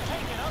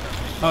 Taking other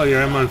people's Oh,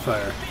 yeah, I'm on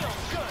fire. feels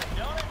good,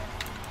 don't it?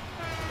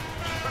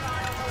 Keep an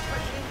eye on those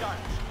machine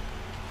guns.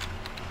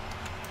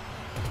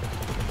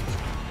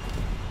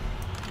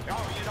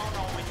 Oh, you don't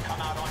always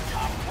come out on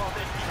top. Well,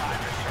 this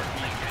driver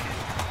certainly did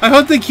it. I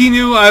don't think he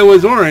knew I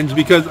was orange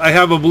because I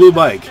have a blue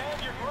bike.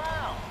 Stand your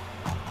ground.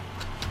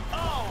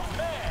 Oh,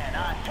 man,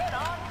 a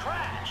head-on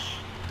crash.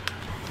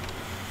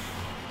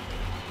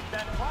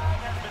 That flag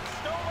has been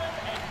stolen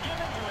and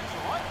given to its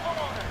rightful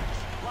owners,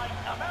 like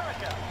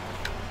America.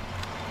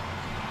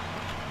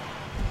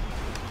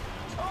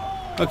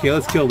 Oh, Okay,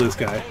 let's kill this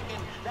guy. taken.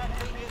 That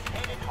thing is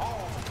headed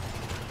home.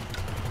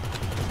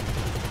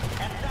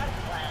 And that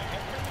flag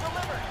has been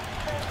delivered.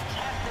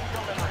 Fantastic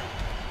delivery.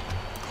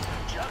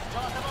 Just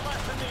taught them a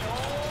lesson the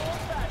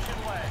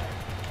old-fashioned way.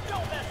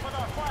 Don't mess with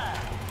our flag.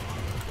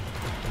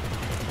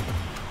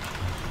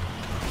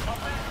 A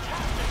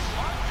fantastic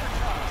monster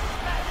truck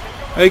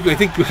smashing the I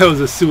think that was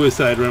a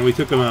suicide run. We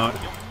took him out.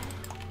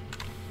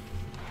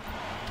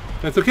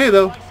 That's okay,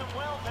 though. like some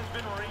wealth has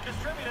been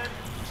redistributed.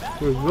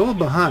 That We're a little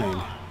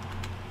behind.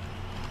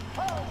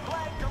 oh,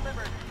 flag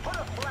delivered. Put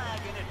a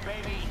flag in it,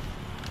 baby.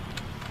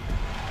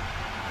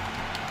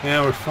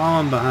 Yeah, we're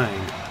falling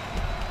behind.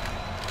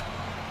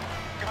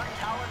 Gun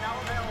tower now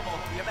available.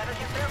 You better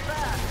get there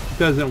fast.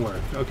 Doesn't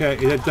work. Okay,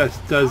 it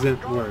just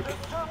doesn't work. The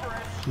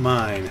Cerberus.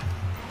 Mine.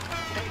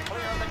 Stay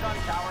clear of the gun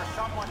tower.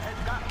 Someone has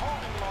got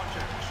homing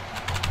launchers.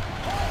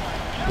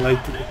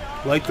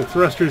 Like the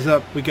thrusters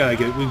up. We've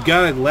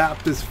gotta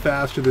lap this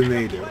faster than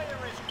they do. Player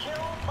is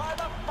killed by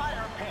the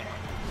fire pit.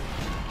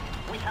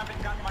 We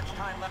haven't got much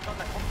time left on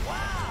the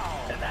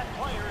wow! And that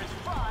player is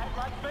fried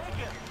like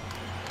bacon.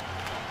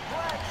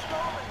 Flag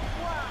stolen.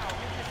 Wow!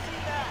 Did you see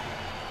that?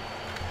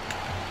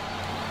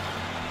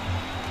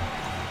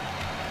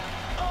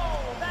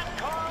 Oh, that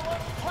car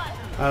was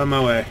flattened. Out of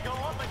my way. Go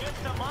up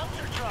against a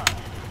monster truck.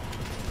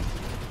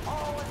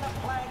 Oh, and the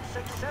flag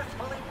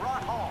successfully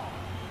brought home.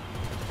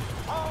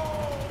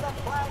 Oh, the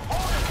flag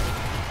hoisted.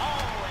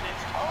 Oh, and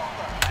it's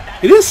over. And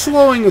that's It is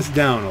slowing us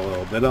down a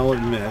little bit, I'll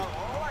admit.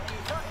 lucky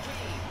 13.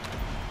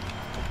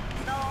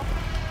 No.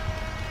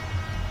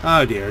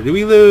 Oh dear, did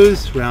we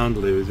lose? Round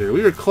loser.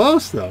 We were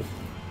close though.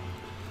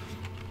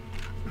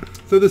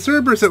 So the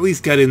Cerberus at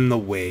least got in the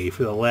way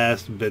for the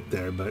last bit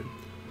there, but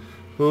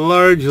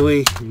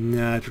largely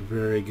not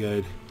very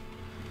good.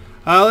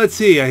 Let's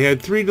see, I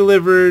had 3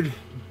 delivered.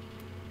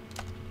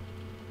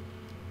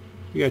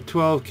 You got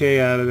 12K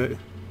out of it.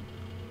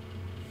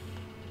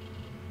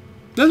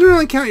 Doesn't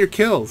really count your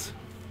kills.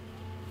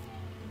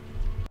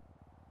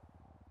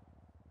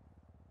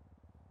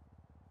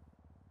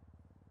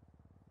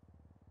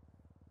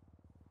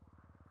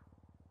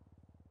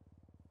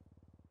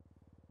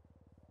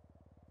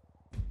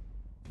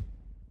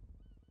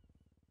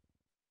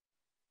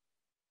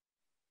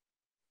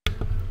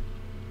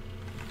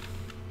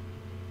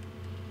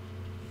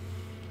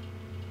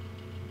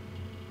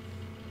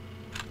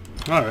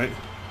 Alright.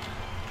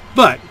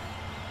 But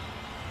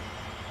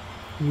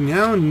we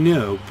now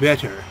know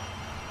better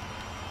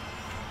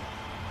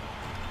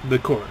the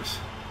course.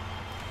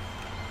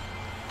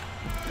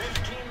 This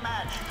team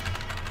match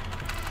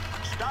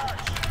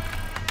starts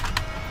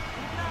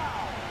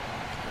now.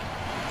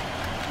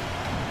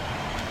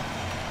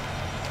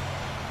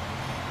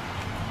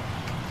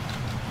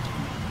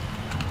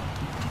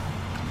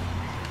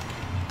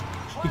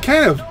 You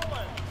kind of...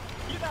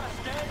 You gotta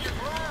stand your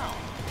ground.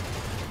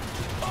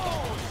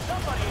 Oh,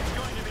 somebody is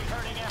going to be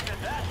hurting after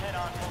that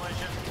head-on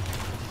collision.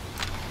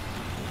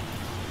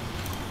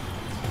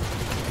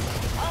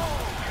 Oh,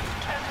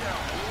 contender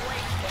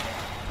wasted.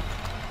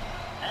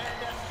 And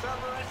the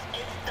Cerberus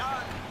is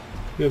done.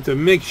 You have to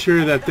make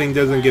sure that thing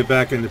doesn't get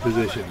back into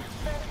position.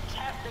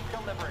 Fantastic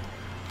delivery.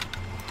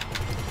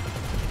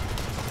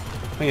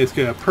 I think it's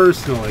going to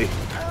personally...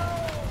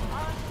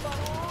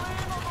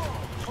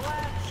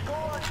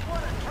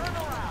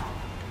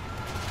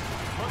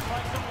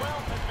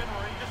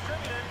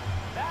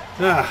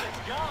 Ah,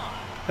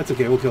 that's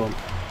okay, we'll kill him.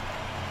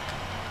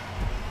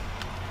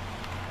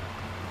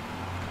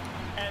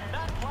 And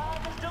that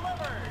flag is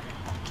delivered.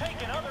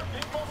 Taking other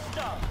people's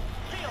stuff.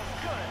 Feels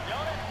good,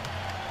 don't it?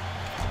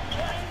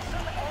 Getting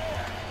some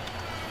air.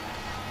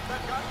 The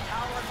gun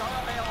towers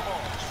are available.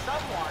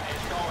 Someone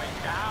is going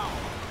down.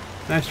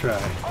 Nice try,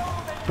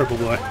 Oh, they purple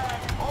boy.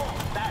 Oh,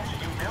 that's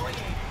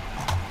humiliating.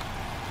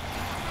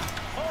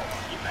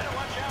 Folks, you better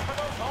watch out for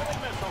those homing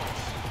missiles.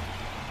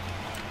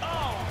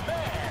 Oh,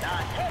 man, a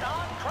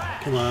head-on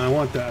crash. Come on, I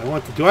want that. I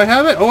want the... Do I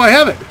have it? Oh, I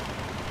have it!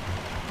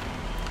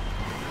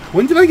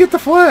 When did I get the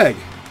flag?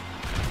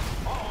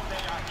 Oh, they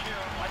are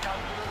killed like a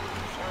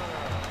loser.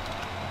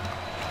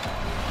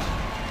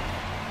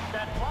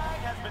 That flag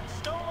has been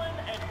stolen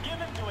and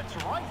given to its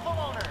rightful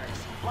owners,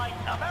 like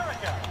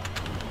America.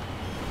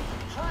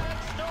 Flag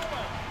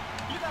stolen.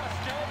 You gotta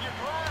stand your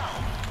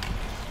ground.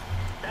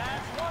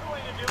 That's one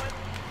way to do it.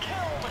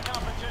 Kill the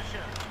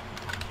competition.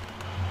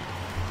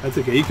 That's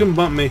okay, you can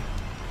bump me.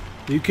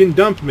 You can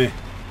dump me.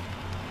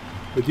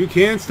 But you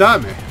can't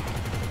stop me.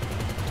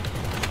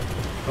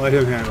 I'll let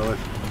him handle it.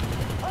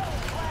 Oh,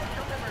 flag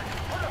delivered.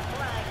 Put a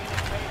flag in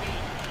it, baby.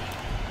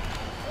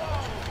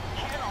 Whoa,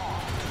 head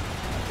on.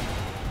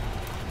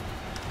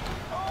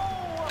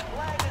 Oh, a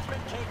flag has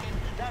been taken.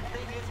 That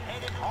thing is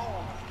headed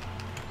home.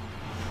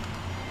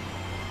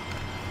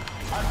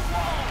 A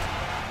flag.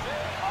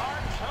 They are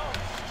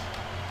toast.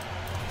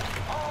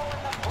 Oh,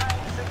 and the flag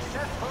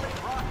successfully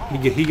brought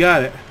home. He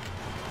got it.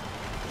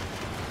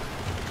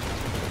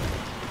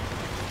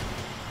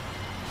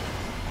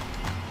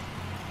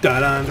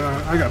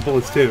 Da-da-da. I got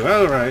bullets too.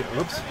 Alright,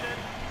 whoops.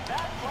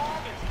 That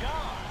flag is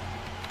gone.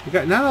 We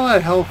got not a lot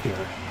of health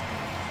here.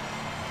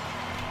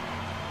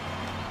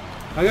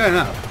 I got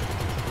enough.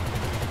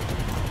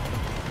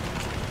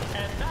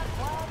 And that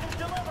flag is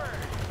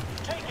delivered.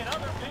 Taking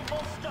other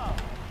people's stuff.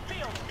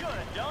 Feels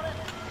good, don't it?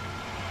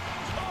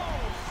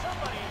 Oh,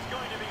 somebody is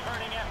going to be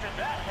hurting after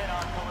that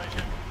head-on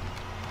collision.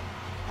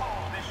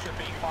 Oh, this should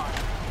be fun.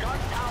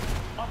 Gun out.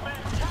 A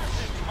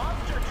fantastic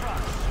monster truck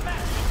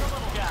smashing the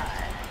little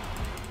guy.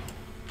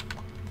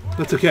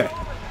 That's okay. Wow,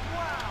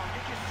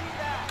 did you see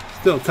that?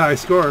 Still tie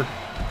score.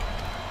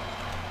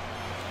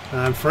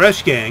 I'm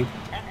fresh, gang.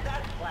 And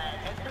that flag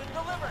has been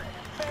delivered.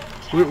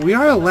 Fantastic. We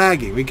are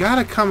lagging. We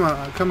gotta come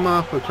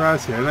off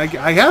across here, and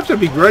I have to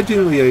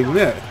begrudgingly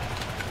admit,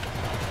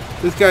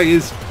 this guy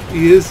is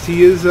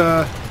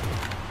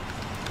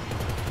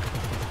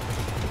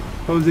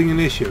posing an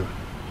issue.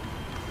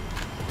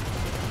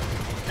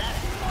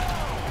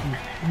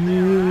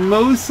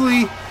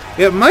 Mostly,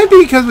 it might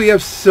be because we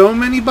have so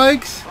many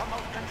bikes.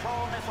 Remote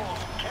control missiles.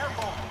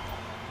 Careful.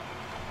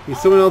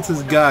 Someone else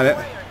has got it.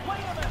 Wait a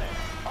minute.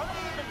 Are they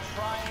even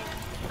trying?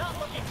 Not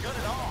looking good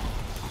at all.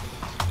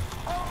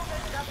 Oh,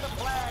 they've got the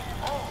flag.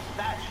 Oh,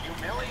 that's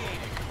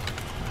humiliating.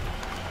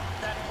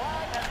 That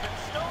flag has been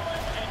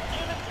stolen and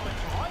given to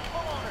its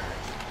rightful owners.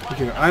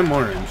 Okay, I'm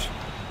orange.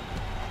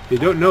 You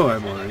don't know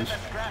I'm orange. The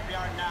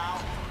scrapyard now.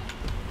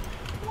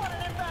 What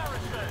an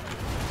embarrassment.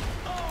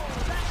 Oh,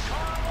 that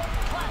car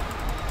looks flat.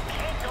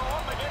 Can't go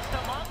up against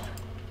a monster.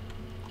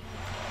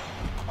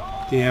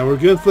 Yeah, we're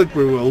good. Look,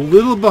 we're a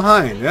little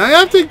behind. And I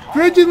have to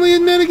grudgingly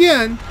admit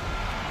again,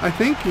 I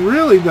think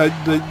really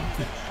the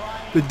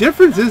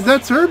difference is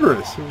that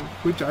Cerberus,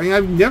 which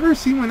I've never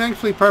seen one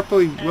actually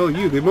properly well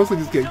used. They mostly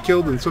just get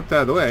killed and swept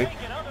out of the way.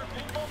 Taking other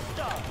people's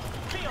stuff.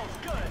 Feels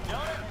good,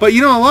 don't it? But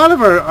you know, a lot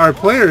of our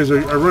players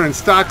are running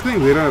stock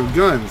things. They don't have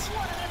guns.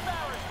 What an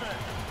embarrassment.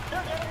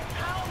 They're getting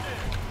pounded.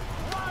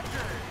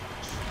 Roger.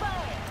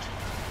 Spanked.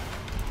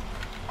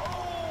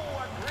 Oh,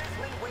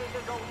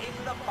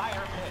 the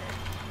fire pit.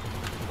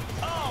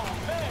 Oh,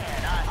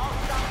 man. I'll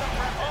stop the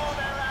press. Oh,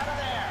 they're out of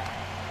there.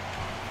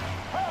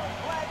 Oh,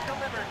 flag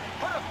delivered.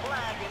 Put a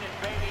flag in it,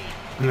 baby.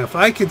 And if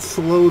I could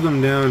slow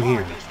them down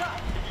here,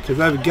 because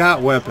I've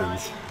got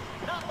weapons.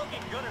 Not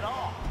looking good at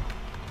all.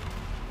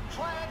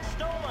 Flag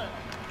stolen.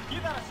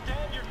 You gotta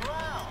stand your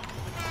ground.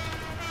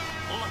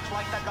 Looks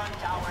like the gun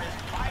tower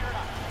is fired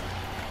up.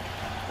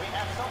 We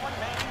have someone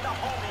manning the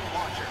homing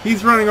launcher.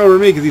 He's running over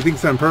me because he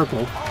thinks I'm purple.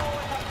 Oh,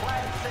 and the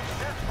flag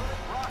successfully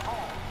brought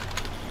home.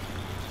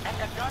 And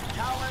the gun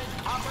tower is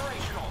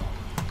operational.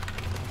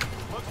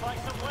 Looks like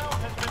some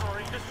wealth has been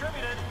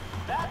redistributed.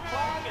 That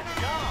flag is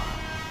gone.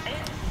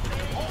 It's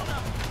hold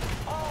up.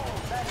 Oh,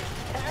 that is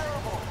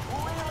terrible.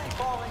 Really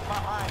falling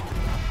behind.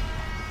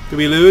 Did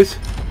we lose?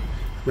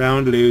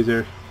 Round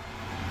loser.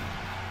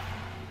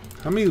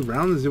 How many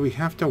rounds do we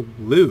have to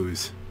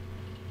lose?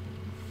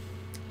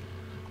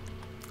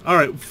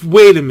 Alright,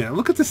 wait a minute.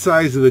 Look at the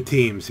size of the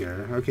teams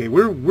here. Okay,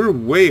 we're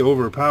way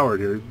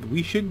overpowered here.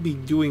 We should be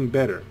doing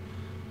better.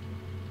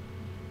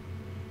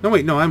 No,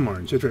 wait, no, I'm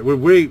orange. That's right. We're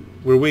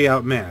way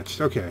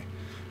outmatched. Okay.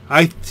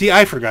 I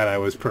forgot I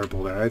was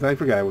purple there. I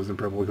forgot I wasn't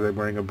purple because I'm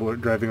wearing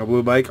driving a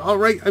blue bike.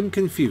 Alright, I'm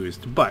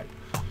confused. But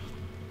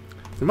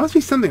there must be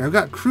something. I've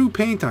got crew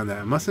paint on that.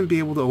 I mustn't be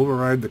able to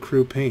override the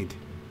crew paint.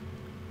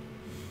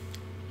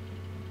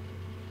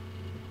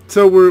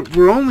 So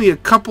we're only a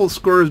couple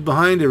scores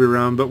behind every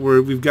round, but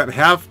we've got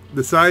half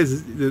the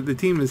size. The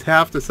team is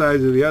half the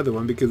size of the other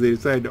one because they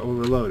decided to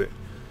overload it.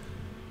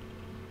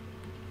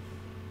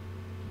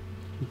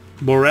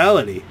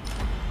 Morality.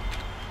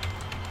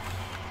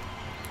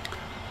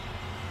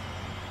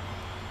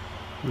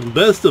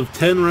 Best of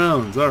 10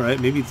 rounds. All right,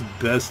 maybe it's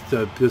best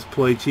to just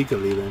play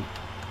cheekily then.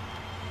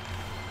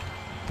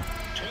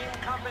 Team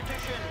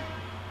competition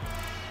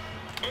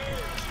is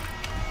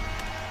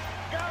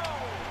go.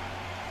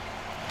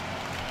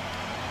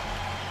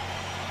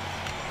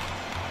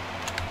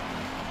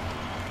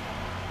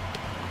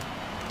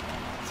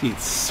 See,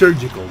 it's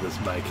surgical, this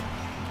bike.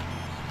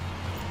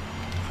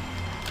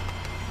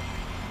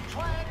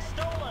 Flag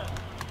stolen.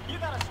 You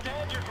gotta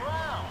stand your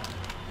ground.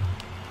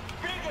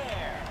 Big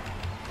air.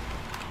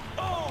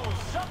 Oh,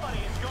 somebody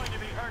is going to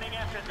be hurting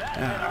after that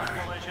head-on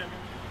collision.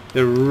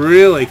 They're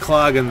really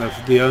clogging the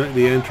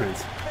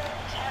entrance.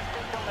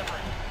 Fantastic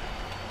delivery.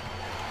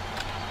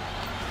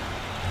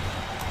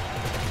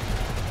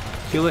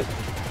 Kill it.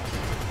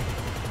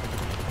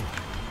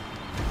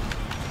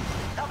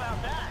 How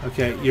about that?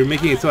 Okay, you're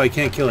making it so I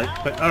can't kill it.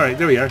 But all right,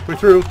 there we are. We're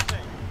through.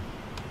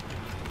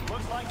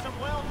 Looks like some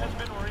wealth has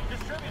been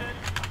redistributed.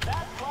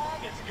 That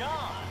flag is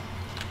gone.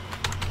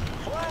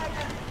 Flag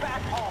is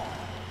back home.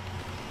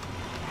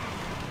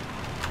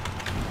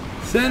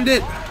 Send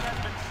it. Flag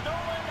has been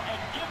stolen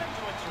and given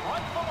to its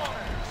rightful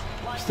owners.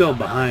 Like Still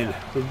behind.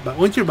 But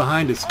once you're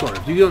behind a score,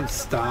 if you don't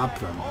stop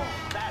them. oh,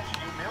 that's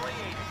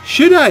humiliating.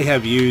 Should I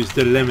have used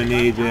the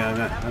lemonade?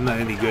 I'm not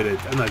any good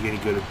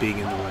at being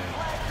in the way.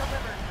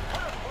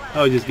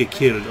 I would just get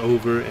killed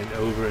over and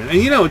over. And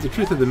you know what the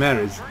truth of the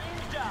matter is?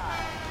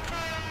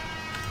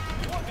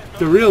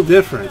 The real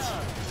difference.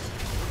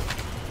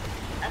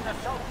 And the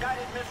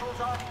self-guided missiles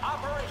are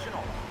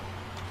operational.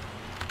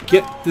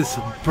 Get this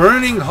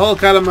burning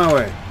Hulk out of my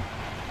way.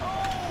 Oh,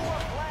 a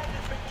flag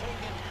has been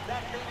taken.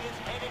 That thing is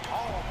headed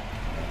home.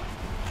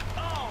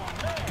 Oh,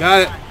 man.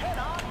 Got it.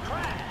 Head-on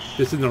crash.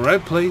 Just in the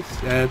right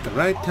place at the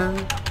right time.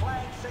 The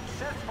flag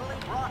successfully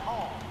brought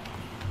home.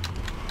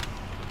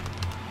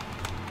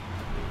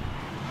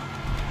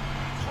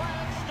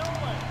 Flag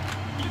stolen.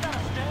 You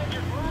gotta stand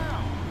your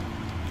ground.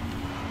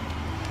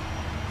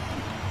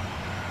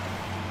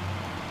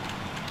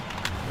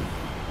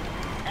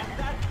 And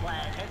that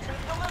flag has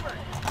been delivered.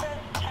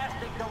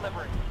 Fantastic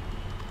delivery.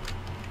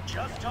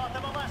 Just taught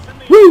them a lesson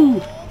the Woo!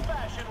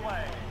 old-fashioned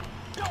way.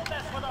 Don't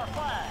mess with our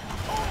flag.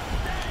 Oh,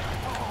 dang.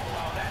 Oh,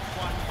 well, that's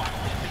one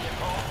busted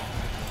vehicle.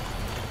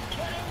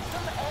 Getting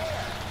some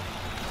air.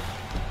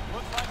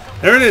 Looks like some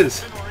There it is.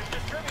 has been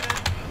redistributed.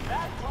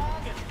 That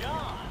flag is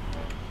gone.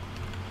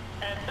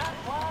 And that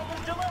flag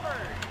is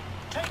delivered.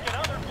 Taking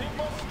other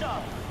people's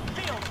stuff.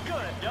 Feels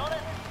good, don't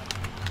it?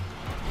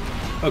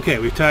 Okay,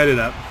 we've tied it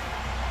up.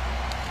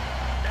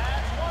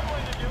 That's one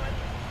way to do it.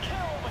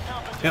 Kill the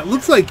competition. Yeah, it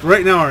looks like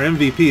right now our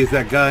MVP is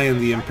that guy in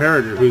the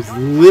Imperator who's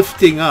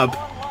lifting up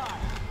Online.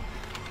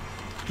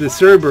 the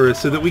Cerberus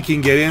so that we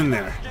can get in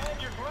there.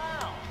 Stand your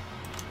ground.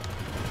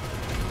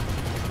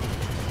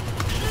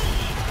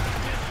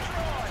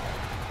 Destroyed.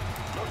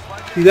 Looks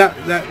like See,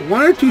 that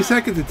 1 or 2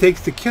 seconds it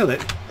takes to kill it.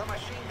 the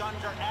machine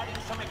guns are adding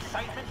some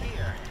excitement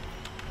here.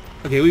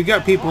 Okay, we've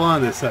got people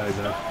on this side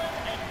though.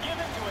 And given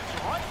to its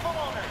rightful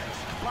owners,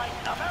 like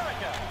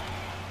America.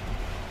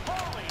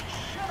 Holy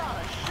shit on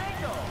a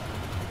shingle.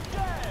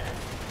 Dead.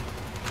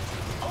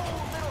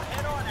 Oh, little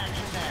head-on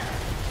action there.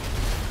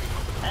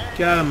 And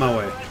Get out of my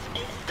way.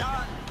 it's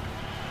done.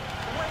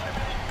 Wait a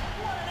minute.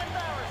 What an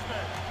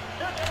embarrassment.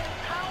 They're getting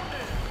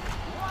pounded.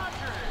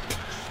 Rogered.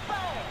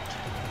 Spanked.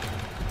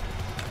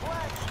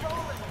 Flag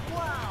stolen.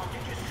 Wow,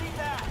 did you see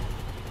that?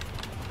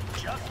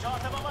 Just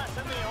taught them a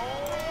lesson the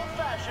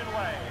old-fashioned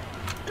way.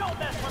 Don't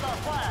mess with our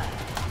flag.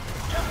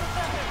 Just a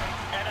second,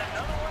 and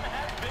another one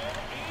has been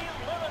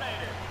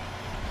eliminated.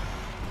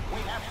 We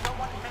have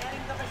someone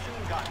manning the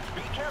machine guns.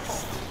 Be careful.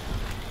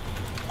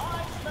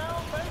 I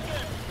smell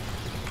bacon.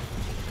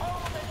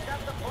 Oh, they've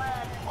got the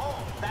flag.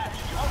 Oh, that's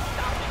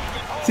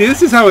just See,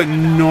 this is how it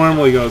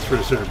normally goes for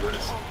a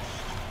Cerberus.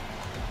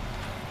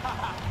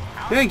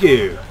 Thank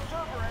you.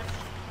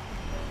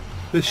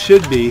 This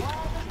should be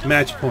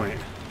match point.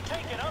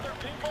 taking other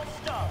people's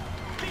stuff.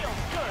 Feels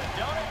good,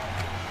 don't it?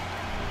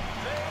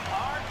 They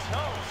are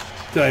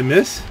toast. Did I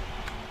miss?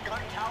 Gun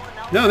tower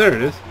now. No, there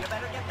it is. You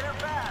better get there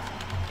fast.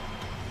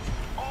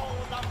 Oh,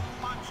 the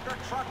monster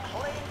truck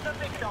claims the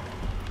victim.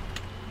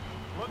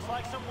 Looks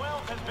like some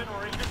wealth has been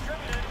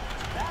redistributed.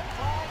 That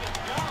flag is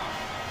gone.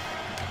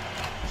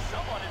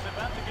 Someone is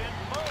about to get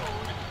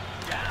mowed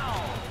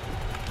down.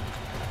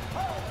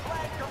 Oh,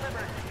 flag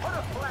delivered. Put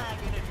a flag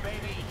in it,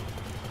 baby.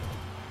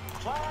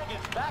 Flag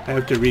is back. I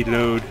have to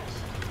reload.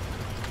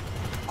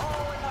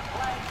 Oh, and the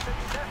flag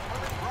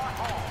successfully brought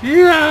home.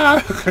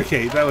 Yeah!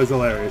 Okay, that was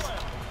hilarious.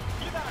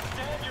 You gotta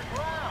stand your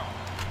ground.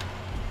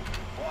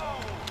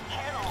 Whoa,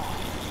 head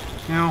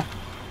on. Now,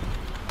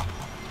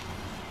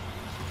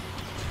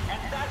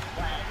 And that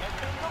flag has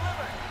been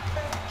delivered.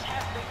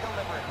 Fantastic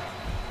delivery.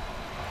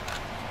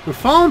 we're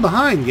falling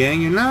behind,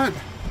 gang. You're not.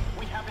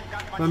 We haven't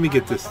got much Let me time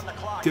get this. left on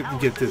the clock. Get, How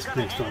get is this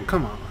gonna next one. end?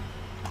 Come on.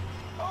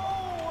 Oh,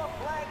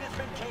 a flag has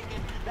been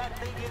taken. That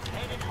thing is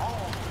headed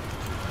home.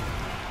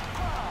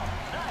 Oh,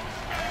 nice.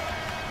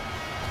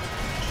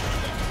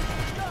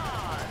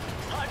 God,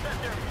 I bet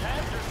their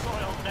pads are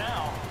soiled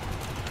now.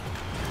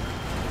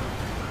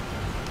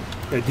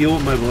 Gotta deal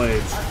with my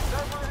blades. A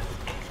Cerberus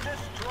is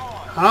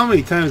destroyed. How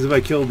many times have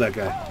I killed that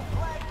guy? Oh,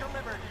 flag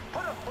delivered.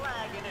 Put a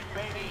flag in it,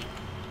 baby.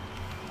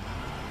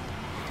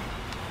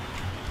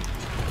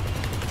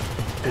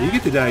 Yeah, you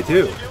get to die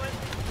too. Do it.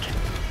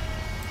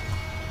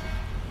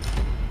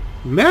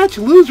 Match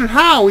loser?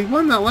 How? We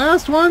won that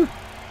last one?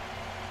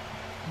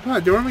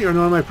 God, weren't we? Or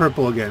no, am I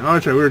purple again? Oh,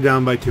 that's right. We were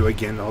down by 2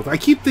 again. I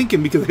keep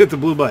thinking because I got the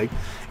blue bike.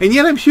 And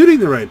yet I'm shooting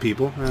the right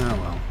people. Oh,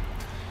 well.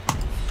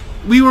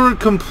 We were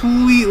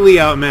completely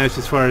outmatched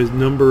as far as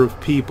number of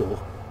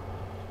people.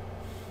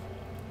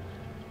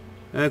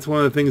 That's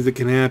one of the things that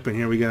can happen.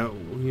 Here we got,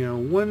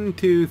 1,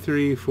 2,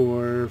 3,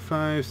 4,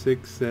 5,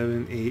 6,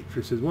 7, 8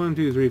 versus 1,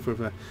 2, 3, 4,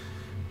 5.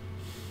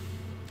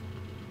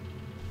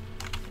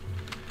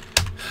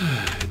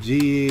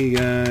 Gee,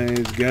 guys,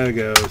 gotta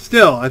go.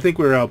 Still, I think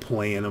we're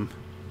outplaying them.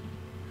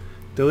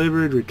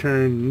 Delivered,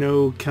 returned,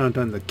 no count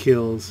on the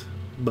kills,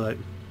 but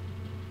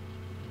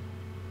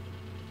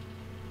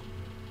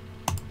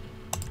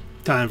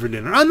time for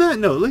dinner. On that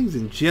note, ladies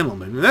and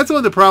gentlemen, and that's one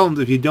of the problems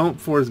if you don't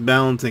force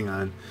balancing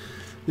on,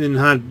 then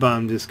hot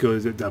bomb just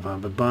goes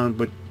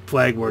but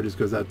flag war just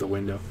goes out the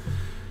window.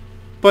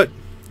 But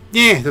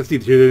yeah, that's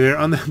neither here nor there.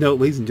 On that note,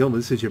 ladies and gentlemen,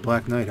 this is your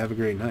Black Knight. Have a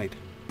great night.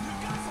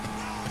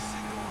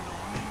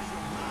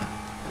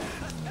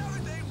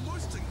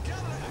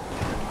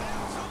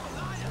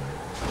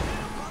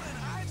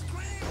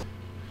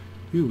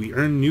 Ooh, we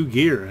earned new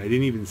gear. I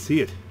didn't even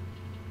see it.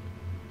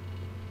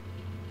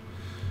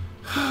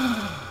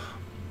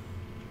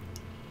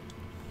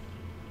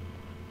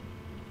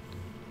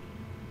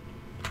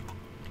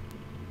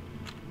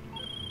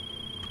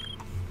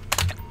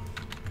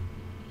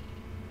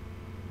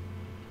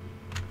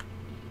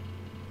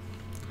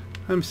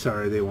 I'm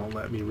sorry they won't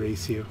let me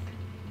race you.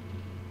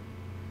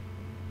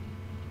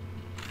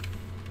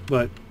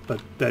 But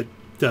that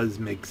does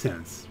make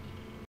sense.